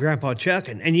me and Grandpa Chuck.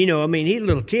 And he's a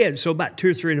little kid, so about 2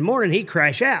 or 3 in the morning, he'd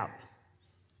crash out.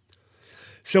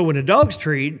 So when the dogs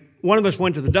treed, one of us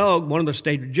went to the dog, one of us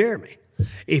stayed with Jeremy.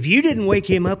 If you didn't wake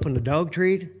him up when the dog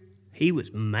treed, he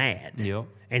was mad. Yep.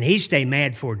 And he'd stay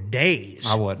mad for days.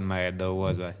 I wasn't mad, though,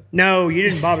 was I? No, you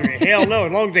didn't bother me. Hell no.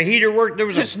 As long as the heater worked, there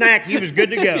was a snack, he was good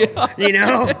to go.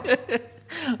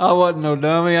 I wasn't no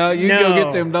dummy. You go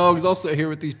get them dogs, I'll sit here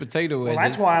with these potato wedges. Well,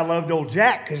 that's why I loved old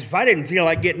Jack, because if I didn't feel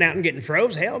like getting out and getting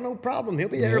froze, hell, no problem. He'll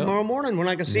be there tomorrow morning when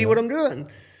I can see what I'm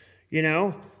doing.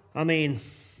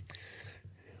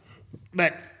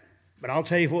 But I'll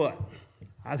tell you what.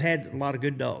 I've had a lot of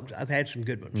good dogs. I've had some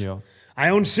good ones. Yeah. I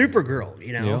owned Supergirl,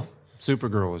 you know. Yeah.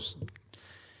 Supergirl was...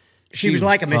 She was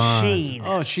like a fun. machine.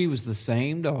 Oh, she was the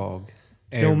same dog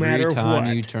No matter every time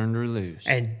what. you turned her loose.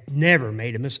 And never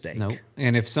made a mistake. Nope.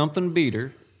 And if something beat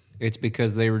her, it's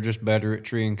because they were just better at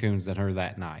treeing coons than her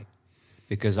that night.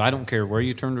 Because I don't care where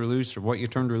you turned her loose or what you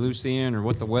turned her loose in or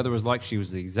what the weather was like, she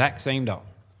was the exact same dog.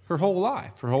 Her whole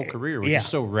life, her whole career, which is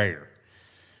so rare.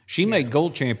 She made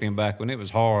gold champion back when it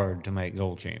was hard to make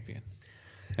gold champion.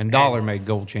 And Dollar made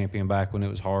gold champion back when it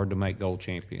was hard to make gold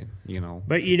champion, you know.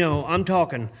 But, you know, I'm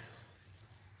talking...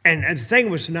 And the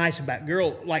thing was nice about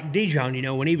girl, like Dijon, you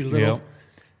know, when he was little,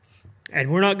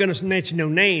 and we're not going to mention no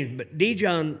names, but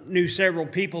Dijon knew several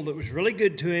people that was really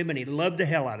good to him, and he loved the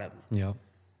hell out of them. Yeah.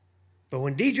 But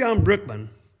when Dijon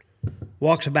Brookman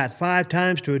walks about 5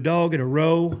 times to a dog in a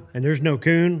row, and there's no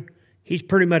coon, he's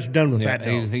pretty much done with that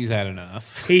dog. He's had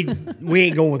enough. We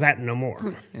ain't going with that no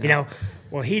more. You know,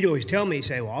 well, he'd always tell me, he'd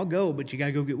say, well, I'll go, but you got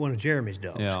to go get one of Jeremy's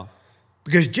dogs. Yeah.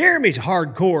 Because Jeremy's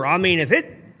hardcore. I mean, if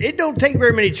it don't take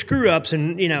very many screw-ups,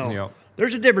 and, you know,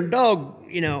 there's a different dog,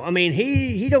 you know. I mean,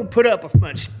 he don't put up with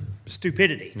much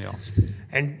stupidity. Yeah.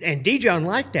 And Dijon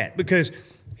liked that because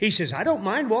he says, I don't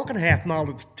mind walking a half mile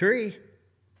to the tree.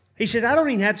 He said, I don't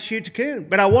even have to shoot the coon,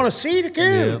 but I want to see the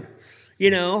coon. Yeah.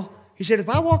 You know, he said, if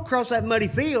I walk across that muddy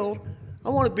field, I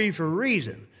want it to be for a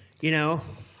reason, you know.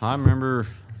 I remember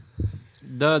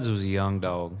Duds was a young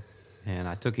dog. And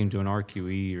I took him to an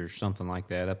RQE or something like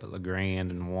that up at LeGrand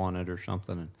and won it or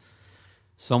something. And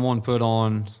someone put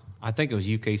on, I think it was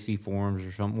UKC forums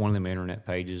or something, one of them internet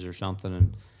pages or something.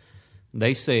 And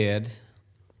they said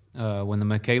when the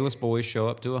Michaelis boys show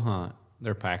up to a hunt,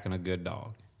 they're packing a good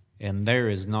dog. And there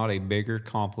is not a bigger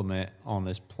compliment on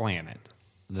this planet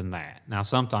than that. Now,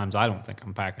 sometimes I don't think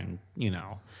I'm packing, you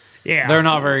know. Yeah. They're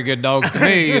not very good dogs to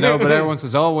me, you know, but everyone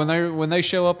says, oh, when they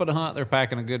show up at a hunt, they're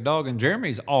packing a good dog. And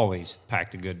Jeremy's always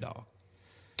packed a good dog.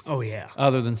 Oh, yeah.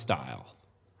 Other than style.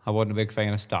 I wasn't a big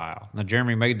fan of style. Now,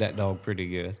 Jeremy made that dog pretty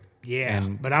good. Yeah,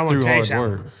 and but I want to tell you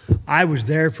something. I was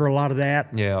there for a lot of that.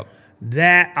 Yeah.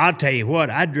 That, I'll tell you what,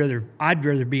 I'd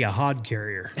rather be a hod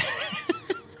carrier.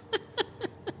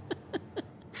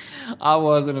 I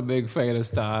wasn't a big fan of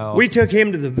style. We took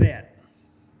him to the vet.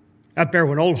 Up there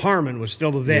when old Harmon was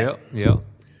still the vet. Yep.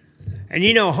 And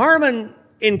you know, Harmon,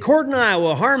 in Cordon,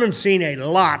 Iowa, Harmon's seen a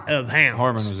lot of hounds.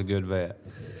 Harmon was a good vet.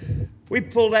 We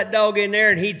pulled that dog in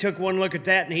there, and he took one look at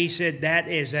that, and he said, that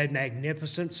is a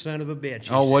magnificent son of a bitch.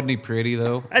 Oh, wasn't he pretty,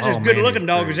 though? That's as good-looking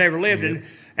dog as ever lived. Yeah.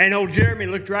 And old Jeremy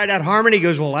looked right at Harmon. He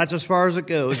goes, well, that's as far as it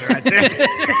goes right there.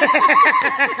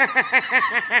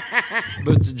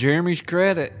 But to Jeremy's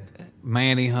credit,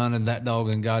 man, he hunted that dog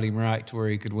and got him right to where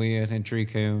he could win in tree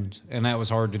coons, and that was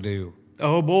hard to do.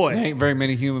 Oh, boy. There ain't very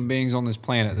many human beings on this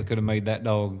planet that could have made that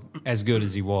dog as good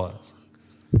as he was.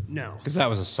 No. Because that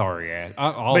was a sorry ass.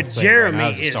 But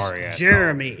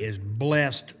Jeremy is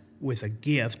blessed with a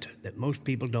gift that most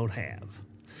people don't have.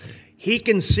 He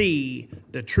can see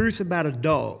the truth about a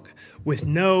dog with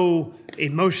no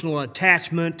emotional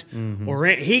attachment, or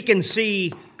he can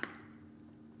see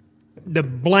the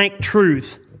blank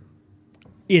truth,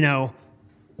 you know.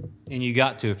 And you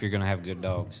got to if you're going to have good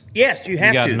dogs. Yes, you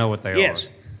have to. You got to know what they are.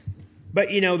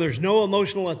 But, you know, there's no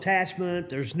emotional attachment.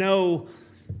 There's no,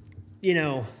 you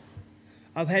know,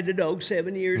 I've had the dog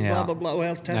 7 years, blah, blah, blah.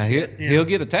 Well, now, he'll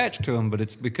get attached to them, but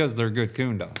it's because they're good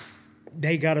coon dogs.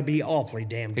 They got to be awfully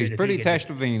damn good. He's pretty attached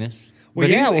to Venus. Well,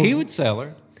 but he would sell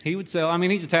her. He would sell. I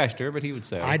mean, he's attached to her, but he would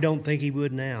sell her. I don't think he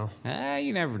would now.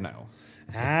 You never know.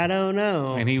 I don't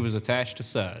know. And he was attached to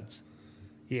Suds.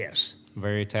 Yes.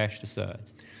 Very attached to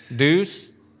Suds.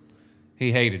 Deuce,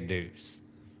 he hated Deuce.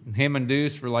 Him and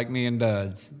Deuce were like me and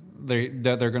Duds. They're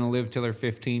going to live till they're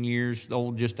 15 years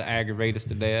old just to aggravate us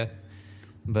to death.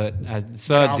 But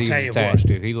Suds he was attached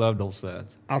to. He loved old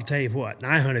Suds. I'll tell you what, and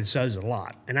I hunted Suds a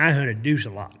lot, and I hunted Deuce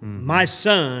a lot. My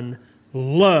son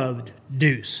loved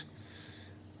Deuce,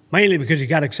 mainly because he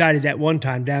got excited that one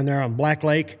time down there on Black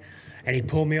Lake, and he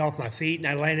pulled me off my feet, and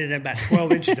I landed in about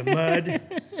 12 inches of mud.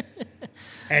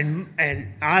 And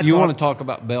you want to talk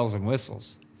about bells and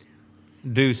whistles?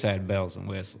 Deuce had bells and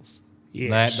whistles.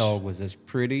 Yes. That dog was as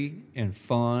pretty and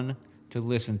fun to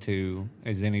listen to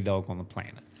as any dog on the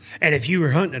planet. And if you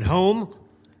were hunting at home,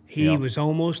 he was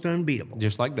almost unbeatable.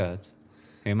 Just like Duds.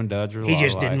 Him and Duds are a lot alike. He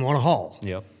just didn't want to haul.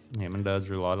 Yep. Him and Duds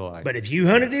are a lot alike. But if you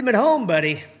hunted him at home,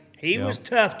 buddy, he was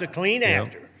tough to clean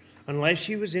after, unless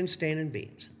you was in standing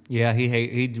beans. Yeah,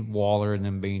 he'd waller in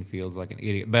them bean fields like an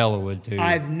idiot. Bella would, too.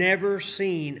 I've never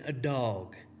seen a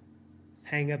dog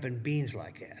hang up in beans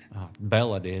like that.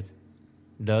 Bella did.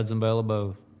 Duds and Bella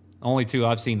both. Only two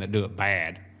I've seen that do it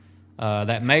bad.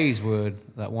 That Mays would.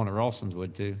 That one at Rawson's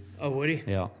would, too. Oh, would he?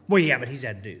 Yeah. Well, yeah, but he's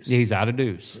out of Deuce. He's out of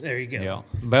Deuce. There you go. Yeah.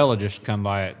 Bella just come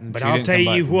by it. But I'll tell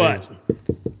you what.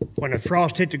 When the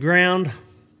frost hit the ground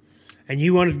and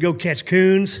you wanted to go catch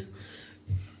coons,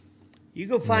 you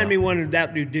go find me one that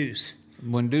outdo Deuce.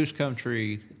 When Deuce come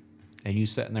treed and you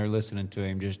sitting there listening to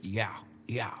him just yeah,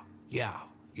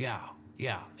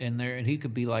 in there, and he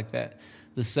could be like that.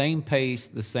 The same pace,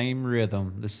 the same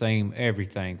rhythm, the same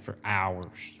everything for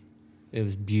hours. It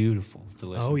was beautiful to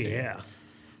listen to. Oh, yeah. Him.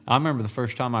 I remember the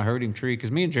first time I heard him tree, because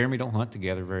me and Jeremy don't hunt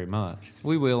together very much.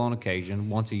 We will on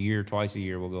occasion. Once a year, twice a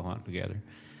year, we'll go hunt together.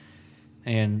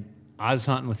 And I was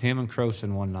hunting with him and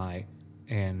Croson one night,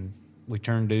 and we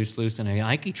turned Deuce loose, and I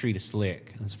think he treated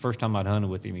slick. It's the first time I'd hunted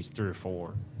with him. He's 3 or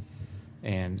 4.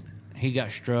 And he got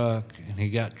struck, and he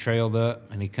got trailed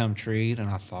up, and he come treed, and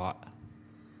I thought,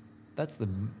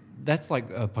 that's like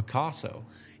a Picasso.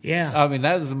 Yeah. I mean,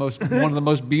 that is one of the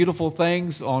most beautiful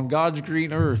things on God's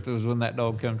green earth was when that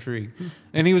dog come tree.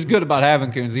 And he was good about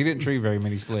having coons. He didn't tree very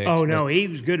many slicks. Oh, no, he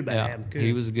was good about having coons.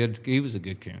 He was a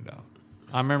good coon dog.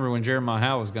 I remember when Jeremiah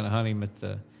Howe was going to hunt him at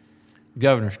the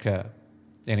Governor's Cup,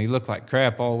 and he looked like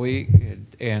crap all week.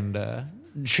 And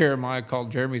Jeremiah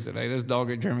called Jeremy and said, "Hey, this dog,"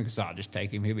 Jeremy goes, "I'll just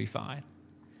take him. He'll be fine."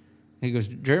 He goes,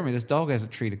 "Jeremy, this dog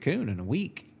hasn't treated a coon in a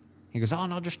week." He goes, "Oh,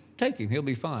 no, just take him. He'll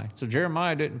be fine." So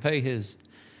Jeremiah didn't pay his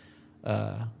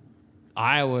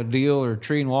Iowa deal or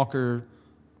Tree and Walker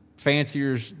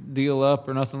fanciers deal up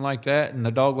or nothing like that. And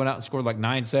the dog went out and scored like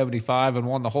 975 and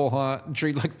won the whole hunt and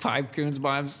treated like 5 coons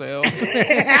by himself.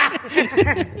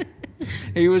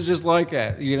 He was just like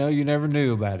that. You know, you never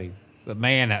knew about him. But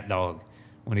man, that dog,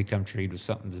 when he come treed, was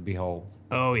something to behold.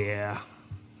 Oh, yeah.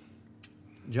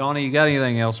 Johnny, you got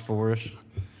anything else for us?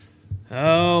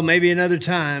 Oh, maybe another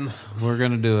time. We're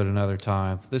going to do it another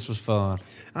time. This was fun.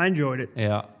 I enjoyed it.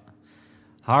 Yeah.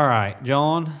 All right,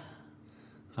 John.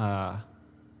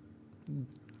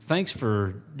 Thanks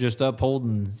for just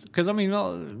upholding, because, I mean,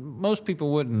 most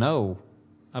people wouldn't know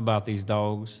about these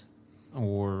dogs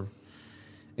or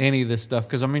any of this stuff,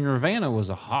 because, I mean, Ravanna was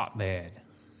a hotbed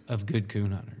of good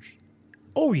coon hunters.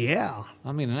 Oh, yeah.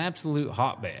 I mean, an absolute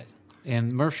hotbed.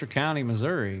 And Mercer County,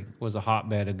 Missouri was a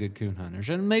hotbed of good coon hunters.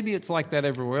 And maybe it's like that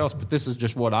everywhere else, but this is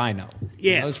just what I know.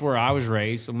 Yeah. You know, that's where I was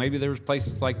raised, so maybe there was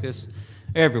places like this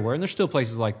everywhere, and there's still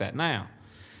places like that now.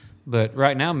 But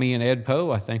right now, me and Ed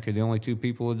Poe, I think, are the only 2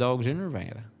 people with dogs in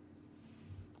Ravanna.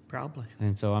 Probably.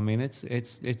 And so, I mean, it's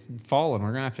falling.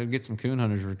 We're going to have to get some coon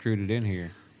hunters recruited in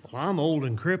here. Well, I'm old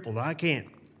and crippled. I can't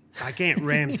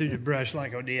ram through the brush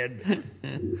like I did.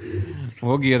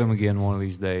 We'll get them again one of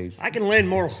these days. I can lend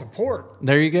moral support.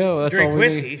 There you go. That's Drink all we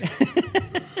whiskey.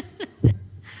 need.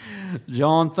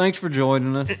 John, thanks for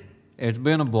joining us. It's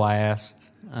been a blast.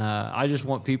 I just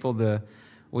want people to.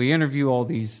 We interview all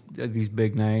these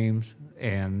big names,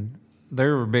 and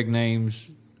there were big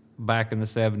names back in the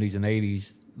 70s and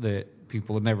 80s that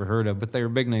people had never heard of, but they were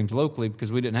big names locally because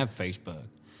we didn't have Facebook.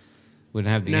 We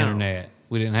didn't have the internet.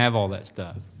 We didn't have all that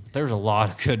stuff. There's a lot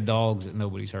of good dogs that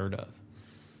nobody's heard of.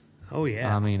 Oh,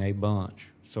 yeah. I mean, a bunch.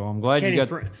 So I'm glad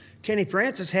Kenny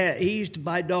Francis he used to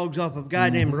buy dogs off of a guy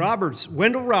named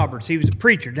Wendell Roberts. He was a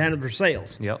preacher down at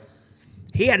Versailles. Yep.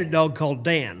 He had a dog called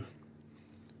Dan.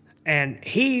 And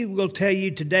he will tell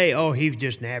you today, oh, he was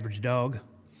just an average dog.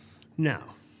 No.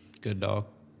 Good dog.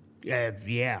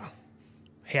 Yeah.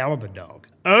 Hell of a dog.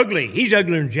 Ugly. He's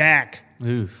uglier than Jack.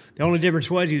 Oof. The only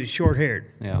difference was he was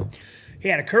short-haired. Yeah. He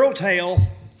had a curled tail.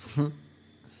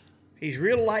 He's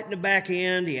real light in the back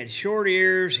end. He had short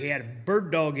ears. He had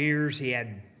bird dog ears. He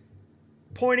had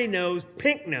pointy nose,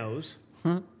 pink nose.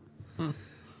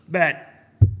 But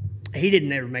he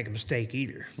didn't ever make a mistake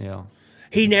either. Yeah.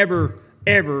 He never,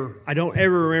 ever, I don't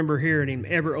ever remember hearing him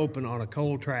ever open on a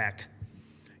cold track.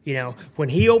 You know, when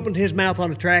he opened his mouth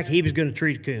on a track, he was going to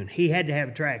treat a coon. He had to have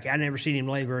a track. I never seen him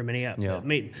lay very many up. Yeah.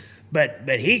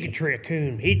 But he could treat a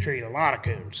coon. He'd treat a lot of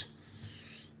coons.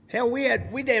 Hell,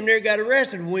 we damn near got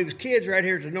arrested when we was kids right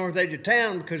here at the north edge of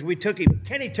town because we took him.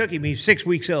 Kenny took him. He's 6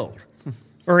 weeks old,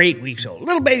 or 8 weeks old,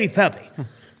 little baby puppy.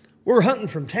 We're hunting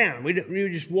from town. We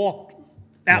just walked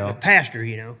out in the pasture,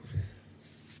 you know.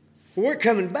 We're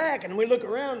coming back and we look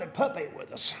around. The pup ain't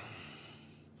with us.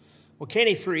 Well,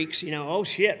 Kenny freaks, you know. Oh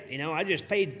shit, you know. I just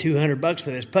paid $200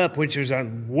 for this pup, which was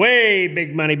way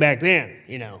big money back then.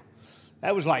 You know,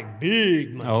 that was like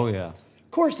big money. Oh yeah.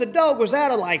 Of course, the dog was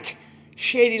out of like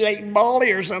Shady Lake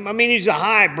Baldy or something. I mean, he's a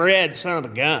high-bred son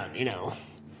of a gun, you know,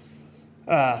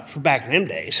 for back in them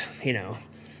days, you know.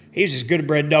 He's as good a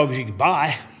bred dog as you could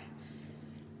buy.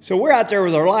 So we're out there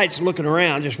with our lights looking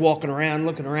around, just walking around,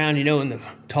 looking around, you know, in the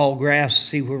tall grass to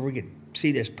see where we could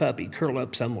see this puppy curl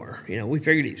up somewhere. You know, we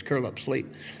figured he was curled up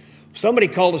asleep. Somebody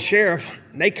called the sheriff,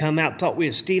 and they come out and thought we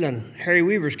was stealing Harry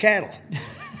Weaver's cattle.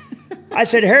 I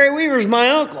said, Harry Weaver's my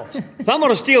uncle. If I'm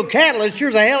going to steal cattle, it sure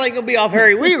as hell ain't going to be off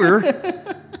Harry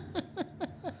Weaver.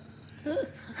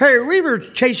 Harry Weaver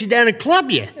chase you down and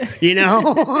club you, you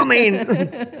know? I mean,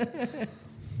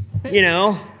 you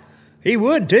know, he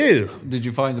would too. Did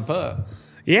you find the pup?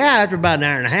 Yeah, after about an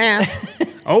hour and a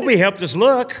half. Obi helped us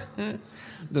look.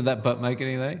 Did that pup make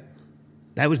anything?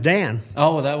 That was Dan.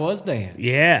 Oh, that was Dan.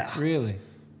 Yeah. Really?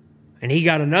 And he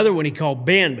got another one he called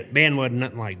Ben, but Ben wasn't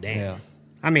nothing like Dan. Yeah.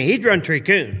 I mean, he'd run tree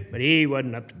coon, but he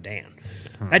wasn't up to Dan.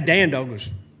 That Dan dog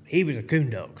he was a coon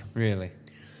dog. Really?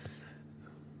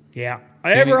 Yeah.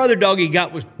 Every other dog he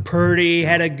got was pretty,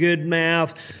 had a good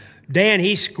mouth. Dan,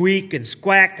 he squeaked and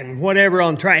squacked and whatever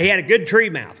on track. He had a good tree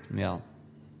mouth. Yeah.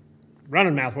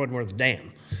 Running mouth wasn't worth a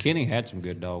damn. Kenny had some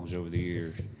good dogs over the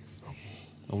years.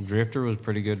 Old Drifter was a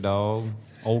pretty good dog.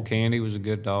 Old Candy was a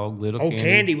good dog. Old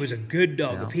Candy was a good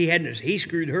dog. Yeah. If he hadn't, he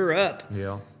screwed her up.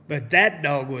 Yeah. But that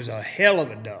dog was a hell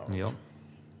of a dog. Yep.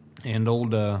 And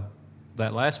old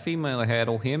that last female I had,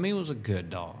 old Hemi, was a good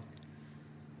dog.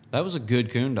 That was a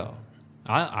good coon dog.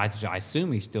 I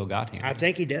assume he still got him. I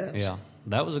think he does. Yeah.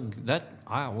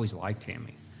 I always liked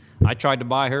Hemi. I tried to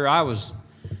buy her. I was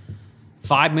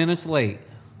 5 minutes late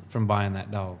from buying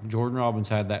that dog. Jordan Robbins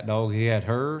had that dog. He had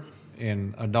her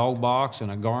in a dog box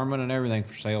and a garment and everything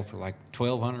for sale for like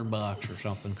 $1,200 or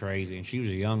something crazy. And she was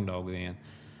a young dog then.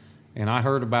 And I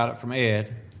heard about it from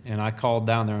Ed, and I called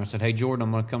down there and I said, hey, Jordan,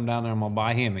 I'm going to come down there and I'm going to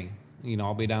buy Hemi. You know,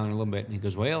 I'll be down there in a little bit. And he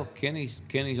goes, well, Kenny's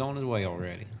on his way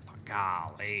already. I thought,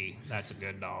 golly, that's a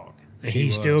good dog.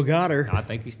 He still got her. I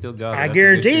think he still got her. I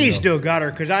guarantee he still got her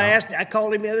because I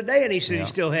called him the other day and he said he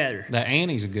still had her. That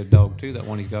Annie's a good dog, too, that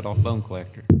one he's got off Bone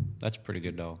Collector. That's a pretty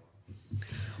good dog.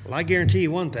 Well, I guarantee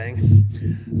you one thing.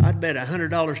 I'd bet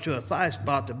 $100 to a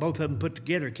 5-spot that both of them put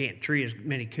together can't tree as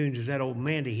many coons as that old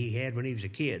Mandy he had when he was a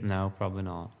kid. No, probably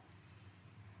not.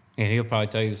 And he'll probably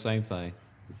tell you the same thing.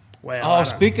 Well,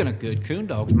 speaking of good coon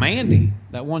dogs, Mandy,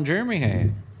 that one Jeremy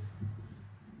had.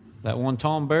 That one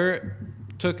Tom Barrett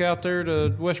took out there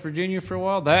to West Virginia for a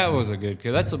while, that was a good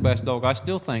coon. That's the best dog I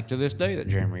still think to this day that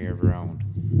Jeremy ever owned.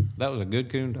 That was a good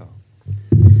coon dog.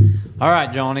 All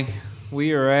right, Johnny,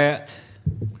 we're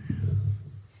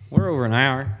over an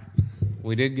hour.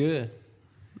 We did good.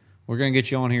 We're going to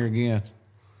get you on here again.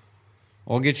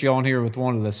 I'll get you on here with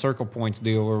one of the Circle Points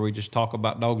deal where we just talk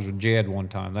about dogs with Jed one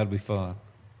time. That'd be fun.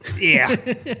 Yeah.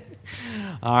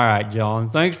 All right,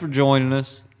 John. Thanks for joining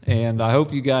us. And I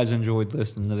hope you guys enjoyed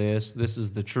listening to this. This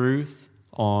is The Truth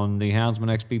on the Houndsman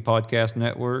XP Podcast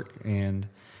Network. And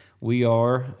we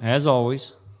are, as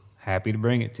always, happy to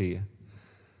bring it to you.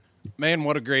 Man,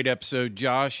 what a great episode.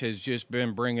 Josh has just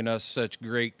been bringing us such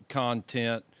great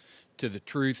content to The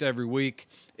Truth every week.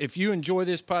 If you enjoy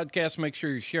this podcast, make sure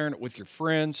you're sharing it with your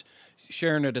friends,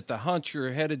 sharing it at the hunts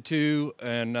you're headed to,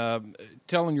 and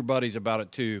telling your buddies about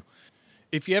it too.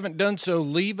 If you haven't done so,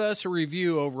 leave us a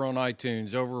review over on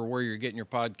iTunes, over where you're getting your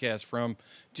podcast from.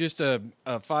 Just a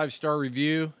 5-star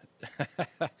review,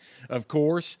 of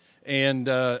course, and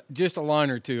just a line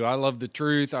or two. I love The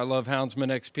Truth. I love Houndsman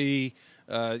XP.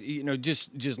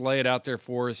 Just lay it out there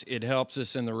for us. It helps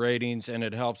us in the ratings, and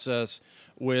it helps us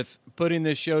with putting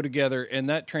this show together, and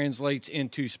that translates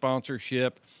into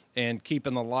sponsorship and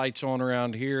keeping the lights on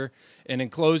around here. And in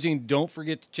closing, don't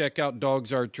forget to check out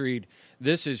Dogs Are Treed.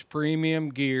 This is premium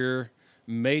gear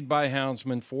made by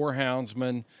Houndsman for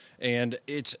Houndsman, and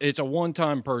it's a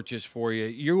one-time purchase for you.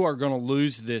 You are going to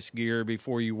lose this gear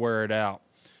before you wear it out.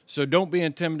 So don't be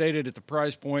intimidated at the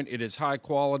price point. It is high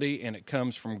quality, and it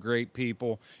comes from great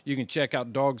people. You can check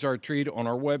out Dogs Are Treed on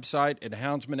our website at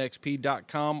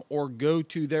houndsmanxp.com or go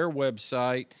to their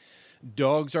website,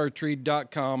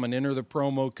 dogsartreed.com, and enter the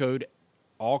promo code,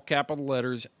 all capital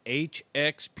letters,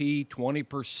 HXP,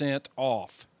 20%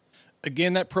 off.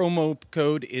 Again, that promo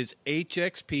code is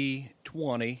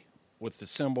HXP20 with the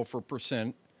symbol for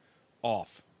percent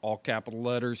off, all capital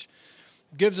letters.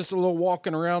 Gives us a little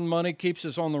walking around money, keeps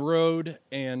us on the road,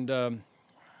 and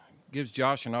gives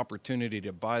Josh an opportunity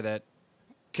to buy that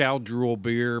cow drool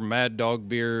beer, mad dog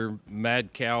beer,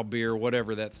 mad cow beer,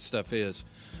 whatever that stuff is.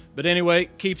 But anyway,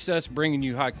 keeps us bringing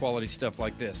you high-quality stuff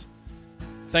like this.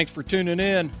 Thanks for tuning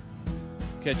in.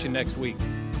 Catch you next week.